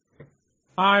you?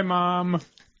 Hi, Mom.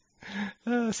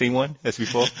 Same one as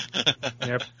before?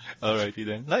 Yep. Alrighty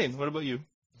then. Lion, what about you?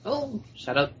 Oh,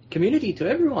 shout out community to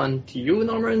everyone. To you,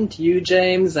 Norman, to you,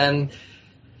 James, and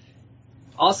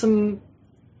awesome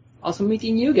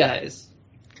meeting you guys.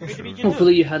 Great to meet you too.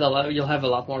 Hopefully you'll have a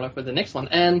lot more luck with the next one.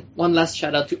 And one last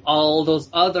shout out to all those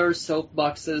other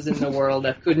soapboxes in the world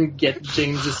that couldn't get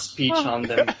James's speech on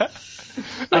them.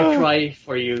 I cry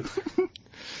for you.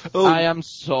 Oh, I am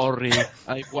sorry.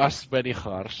 I was very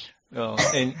harsh. oh,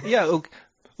 and yeah, okay.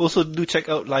 Also do check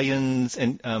out Lion's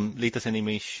and latest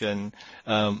animation,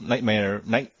 Midnight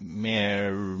Midnight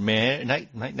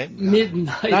Midnight Mares.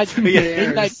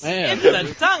 Man. It's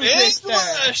a tongue twister.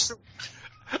 English!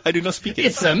 I do not speak it.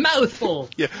 It's a mouthful.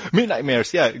 Yeah, Midnight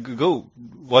Mares. Yeah, go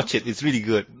watch it. It's really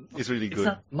good. It's really It's good.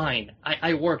 not mine.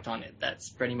 I worked on it. That's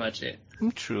pretty much it.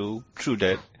 True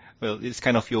that. Well, it's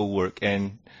kind of your work,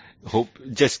 and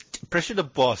just pressure the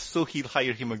boss so he'll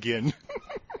hire him again.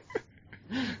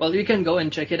 Well, you can go and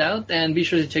check it out, and be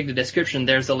sure to check the description.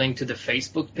 There's a link to the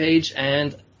Facebook page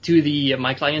and to the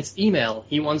my client's email.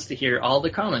 He wants to hear all the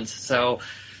comments, so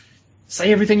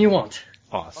say everything you want.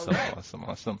 Awesome.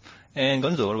 And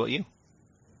Gonzo, what about you?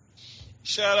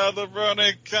 Shout out to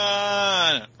Brony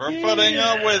for putting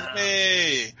up with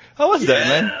me. How was that,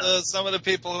 man? And, some of the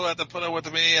people who had to put up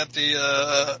with me at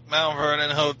the Mount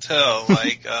Vernon Hotel,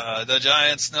 like the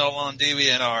Giant Snow on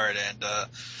DeviantArt and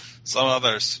some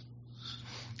others.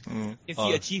 You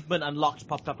see achievement unlocked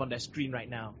popped up on their screen right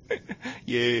now.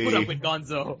 Yay. Put up with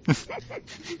Gonzo.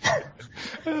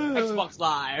 Xbox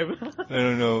Live. I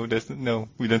don't know. No,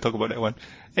 we don't talk about that one.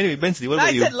 Anyway, Bensley, what about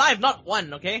I you? said live, not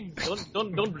one, okay?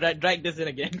 Don't drag this in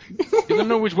again. You don't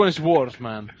know which one is worse,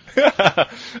 man.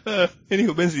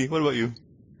 Anyway, Bensley, what about you?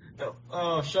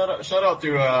 Shout out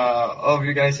to all of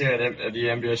you guys here at the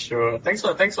MBS show. Thanks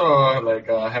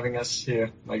for having us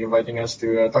here, inviting us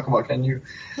to talk about Can You.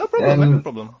 No problem, man, no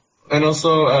problem. And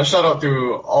also shout out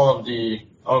to all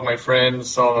of my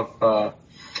friends, all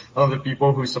of the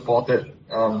people who supported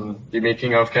the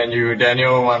making of Can You.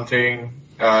 Daniel, Wan Ting,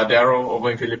 Daryl over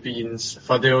in Philippines,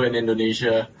 Fadil in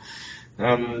Indonesia.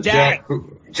 Jack,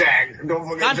 don't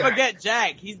forget Can't Jack. forget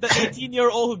Jack. He's the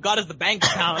 18-year-old who got us the bank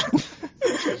account.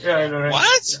 Yeah, I know, right?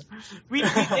 What?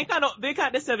 They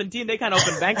can't, they're 17, they can't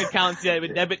open bank accounts yet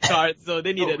with debit cards, so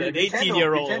they needed an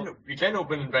 18-year-old. We can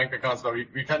open bank accounts, but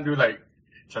we can't do like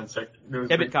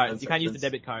Debit cards. You can't use the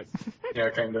debit cards. Yeah,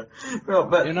 kinda. Well,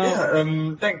 but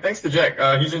thanks to Jack.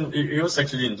 He was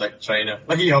actually in like China,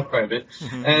 but he helped quite a bit.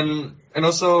 And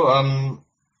also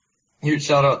huge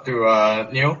shout out to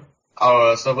Neil,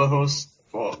 our server host,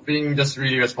 for being just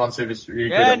really responsive. It's really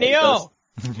good. Yeah, Neil.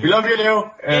 We love you,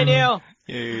 Neil. Hey, Neil.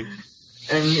 Yay.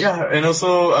 And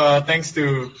also thanks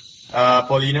to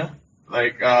Paulina.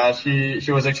 Like she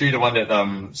was actually the one that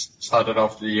started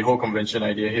off the whole convention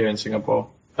idea here in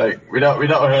Singapore. Like without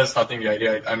her starting the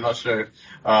idea, I'm not sure if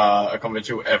a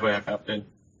convention would ever have happened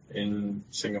in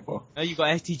Singapore. You got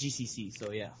STGCC,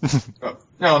 so yeah.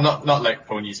 No, not like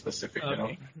Pony specific, Okay. you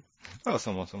know.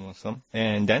 Awesome.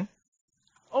 And then?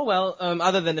 Oh well,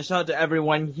 other than the shout out to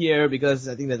everyone here, because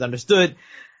I think that's understood,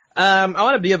 I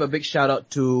want to give a big shout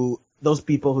out to those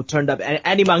people who turned up at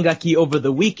Animangaki over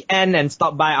the weekend and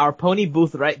stopped by our pony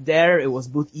booth right there. It was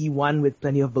booth E1 with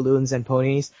plenty of balloons and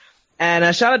ponies. And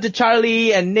a shout out to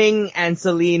Charlie and Ning and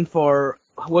Celine for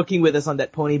working with us on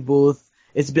that pony booth.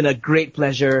 It's been a great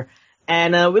pleasure.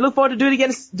 And we look forward to doing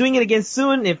it again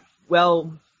soon. If,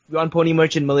 well, you're on Pony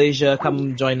Merch in Malaysia,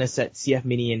 come join us at CF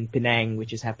Mini in Penang,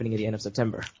 which is happening at the end of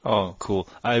September. Oh, cool.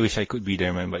 I wish I could be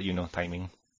there, man, but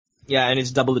timing. Yeah, and it's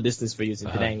double the distance for you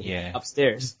in Penang. Yeah.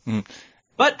 Upstairs.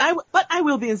 But I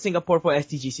will be in Singapore for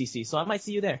STGCC, so I might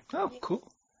see you there. Oh, cool.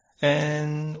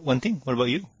 And one thing, what about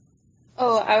you?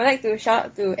 Oh, I would like to shout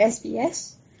out to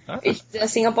SBS, Ah. which is the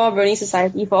Singapore Brony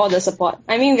Society, for all the support.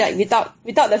 I mean, like without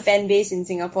the fan base in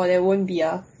Singapore, there won't be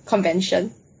a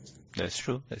convention. That's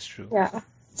true. Yeah.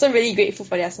 So I'm really grateful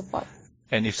for their support.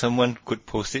 And if someone could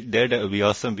post it there, that would be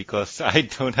awesome because I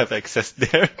don't have access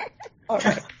there.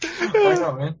 Alright. Why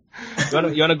not, man?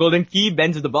 You want a golden key?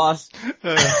 Ben to the boss.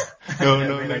 No,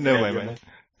 man.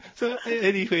 So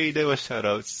anyway, that was shout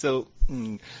out. So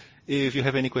if you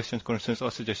have any questions, concerns,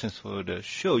 or suggestions for the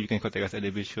show, you can contact us at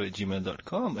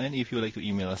thebitshow@gmail.com. And if you would like to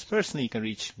email us personally, you can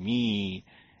reach me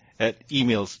at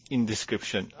emails in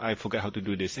description. I forgot how to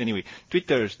do this. Anyway,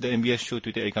 Twitter's, the MBS Show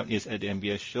Twitter account is at the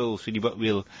MBS Show. Sudibot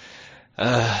will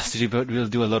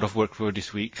do a lot of work for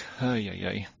this week.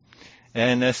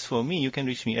 And as for me, you can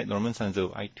reach me at Norman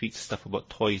Sanzo. I tweet stuff about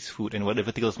toys, food, and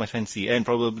whatever tickles my fancy, and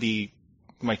probably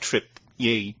my trip.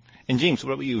 Yay. And James,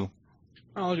 what about you?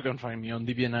 Oh, you can find me on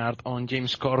DeviantArt on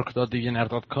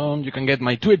jamescork.deviantart.com. You can get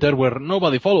my Twitter where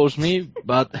nobody follows me,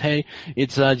 but hey,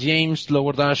 it's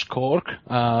James_Cork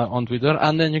on Twitter.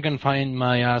 And then you can find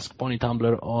my Ask Pony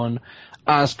Tumblr on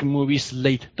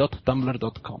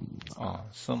askmovieslate.tumblr.com.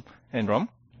 Awesome. And Rom?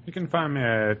 You can find me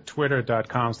at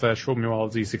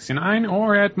twitter.com/RobmualdZ69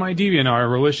 or at my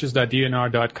DeviantArt,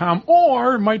 relicious.dnr.com,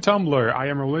 or my Tumblr, I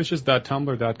am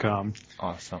relicious.tumblr.com.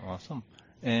 Awesome.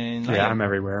 And yeah, I'm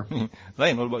everywhere.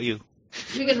 Lion, what about you?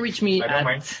 You can reach me at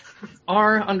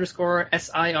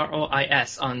R_SIROIS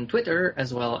on Twitter,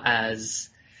 as well as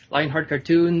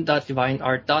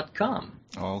lionheartcartoon.deviantart.com.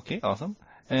 Okay, awesome.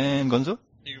 And Gonzo?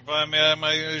 You can find me at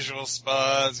my usual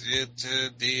spots,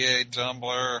 YouTube, DA,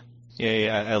 Tumblr.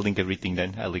 Yeah, I'll link everything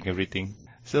then.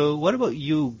 So what about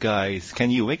you guys?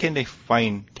 Where can they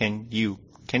find you?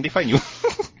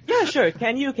 Yeah, sure.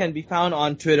 You can be found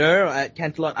on Twitter at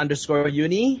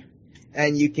Cantalot_uni.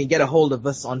 And you can get a hold of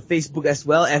us on Facebook as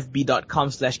well,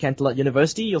 fb.com/Cantalot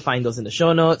University. You'll find those in the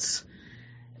show notes.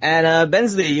 And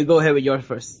Bensley, you go ahead with yours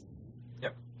first.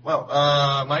 Yep. Well,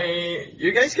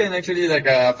 you guys can actually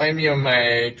find me on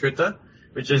my Twitter,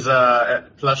 which is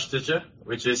at PlushTitcher,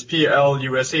 which is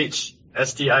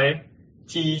PlushStitcher,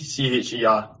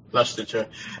 PlushTitcher.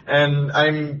 And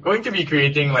I'm going to be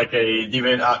creating a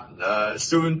DeviantArt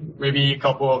soon, maybe a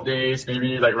couple of days,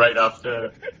 maybe right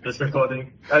after this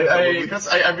recording. Because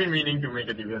I've been meaning to make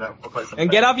a DeviantArt for quite some time.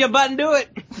 And get off your butt and do it!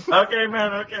 Okay,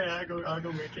 man, okay, I'll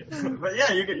go make it. But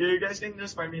yeah, you guys can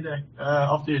just find me there.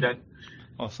 Off to you then.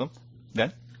 Awesome.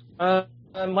 Dan?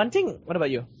 One thing, what about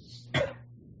you?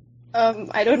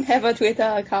 I don't have a Twitter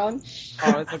account.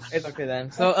 Oh, it's okay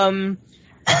then. So,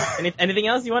 anything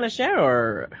else you want to share,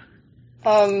 or?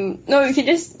 No, you can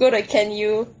just go to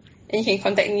CanU and you can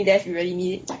contact me there if you really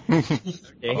need it.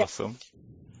 Okay. Awesome.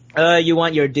 You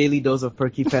want your daily dose of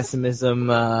perky pessimism,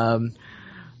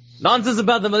 nonsense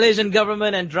about the Malaysian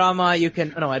government and drama, you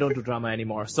can, no, I don't do drama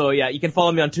anymore. So yeah, you can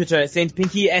follow me on Twitter at Saint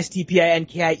Pinky,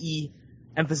 STPINKIE,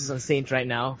 emphasis on Saint right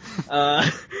now.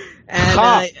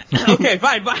 Okay,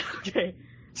 fine, okay.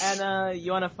 And,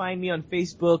 you wanna find me on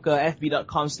Facebook,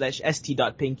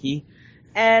 fb.com/st.pinky.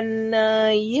 And,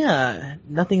 yeah,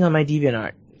 nothing on my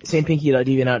DeviantArt.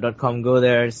 saintpinky.deviantart.com. Go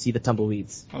there, see the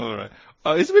tumbleweeds. Alright.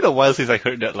 It's been a while since I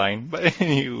heard that line. But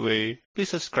anyway, please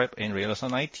subscribe and rate us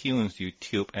on iTunes,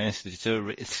 YouTube, and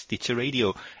Stitcher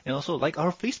Radio. And also like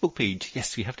our Facebook page.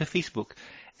 Yes, we have the Facebook.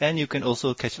 And you can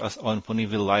also catch us on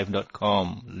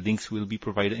ponyvillelive.com. Links will be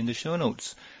provided in the show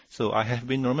notes. So I have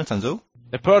been Norman Sanzo.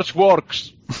 The perch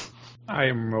works. I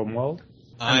am Romuald.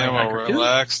 I am a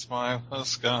relaxed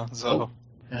mindless Gonzo.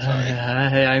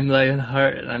 I'm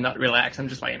Lionheart. I'm not relaxed. I'm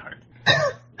just Lionheart.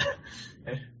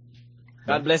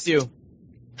 God bless you.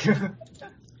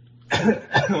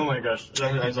 Oh my gosh.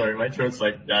 I'm sorry, my throat's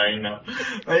like dying now.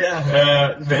 But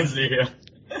yeah, Bensley here.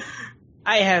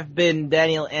 I have been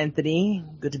Daniel Anthony.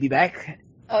 Good to be back.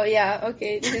 Oh yeah,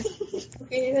 okay.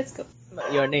 Okay, let's go.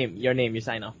 Your name, you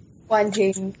sign off. One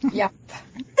Jane. Yeah.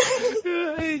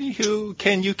 Anywho,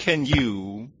 can you?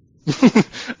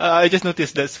 I just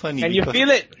noticed that's funny. Can you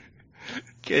feel it?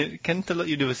 Canterlot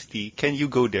University, can you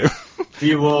go there?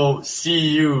 We will see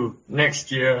you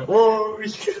next year. Whoa.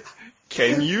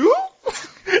 Can you?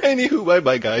 Anywho,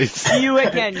 bye-bye, guys. See you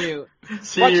at Can You.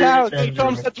 Watch out, here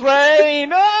comes the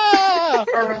train! Ah!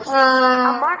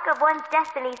 A mark of one's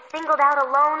destiny singled out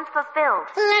alone, fulfilled.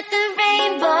 Let the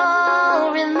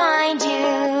rainbow remind you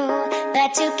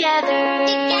that together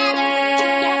we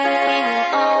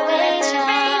will always shine. Let the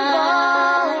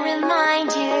rainbow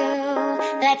remind you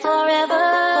that forever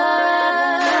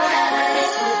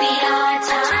this will be our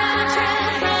time.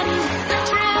 A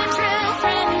true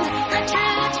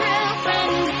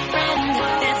friend,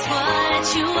 that's what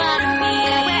you are to me.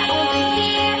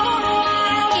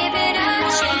 Give it a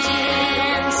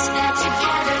chance. That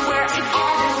together we're a true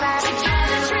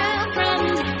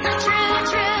friend, that's what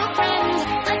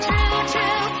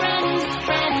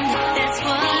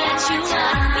you are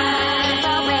to me.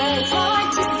 Always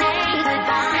want to say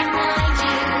goodbye, remind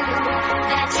you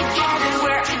that together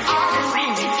we're all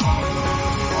friends. Let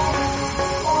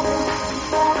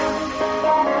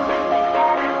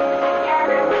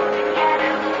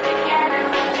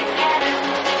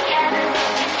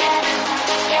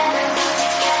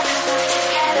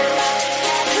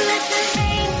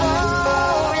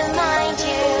rainbow remind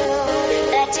you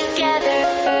that together.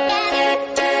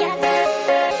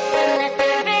 Let the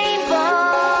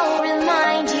rainbow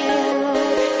remind you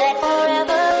that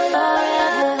forever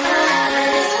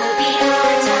this will be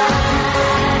our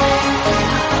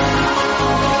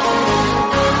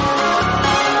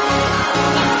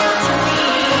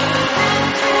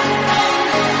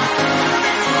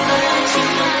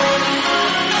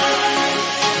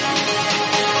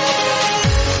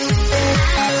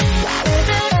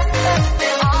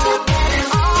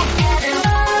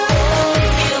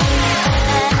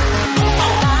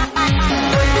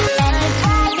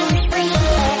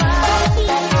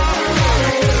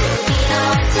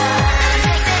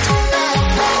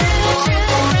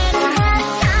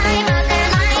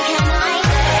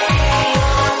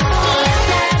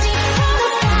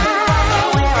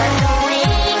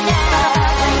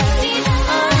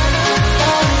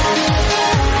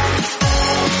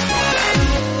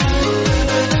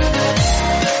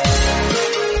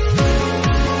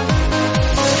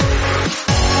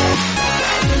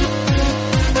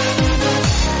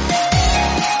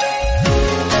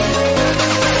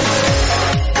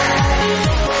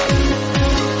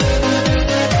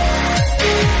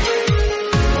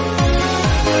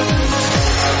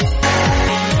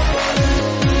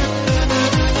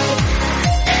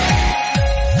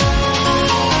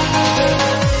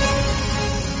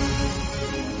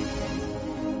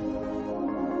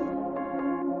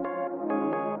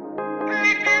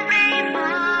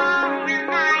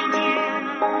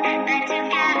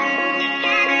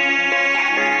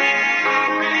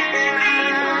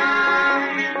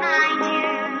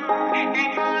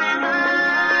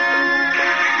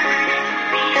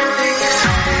together.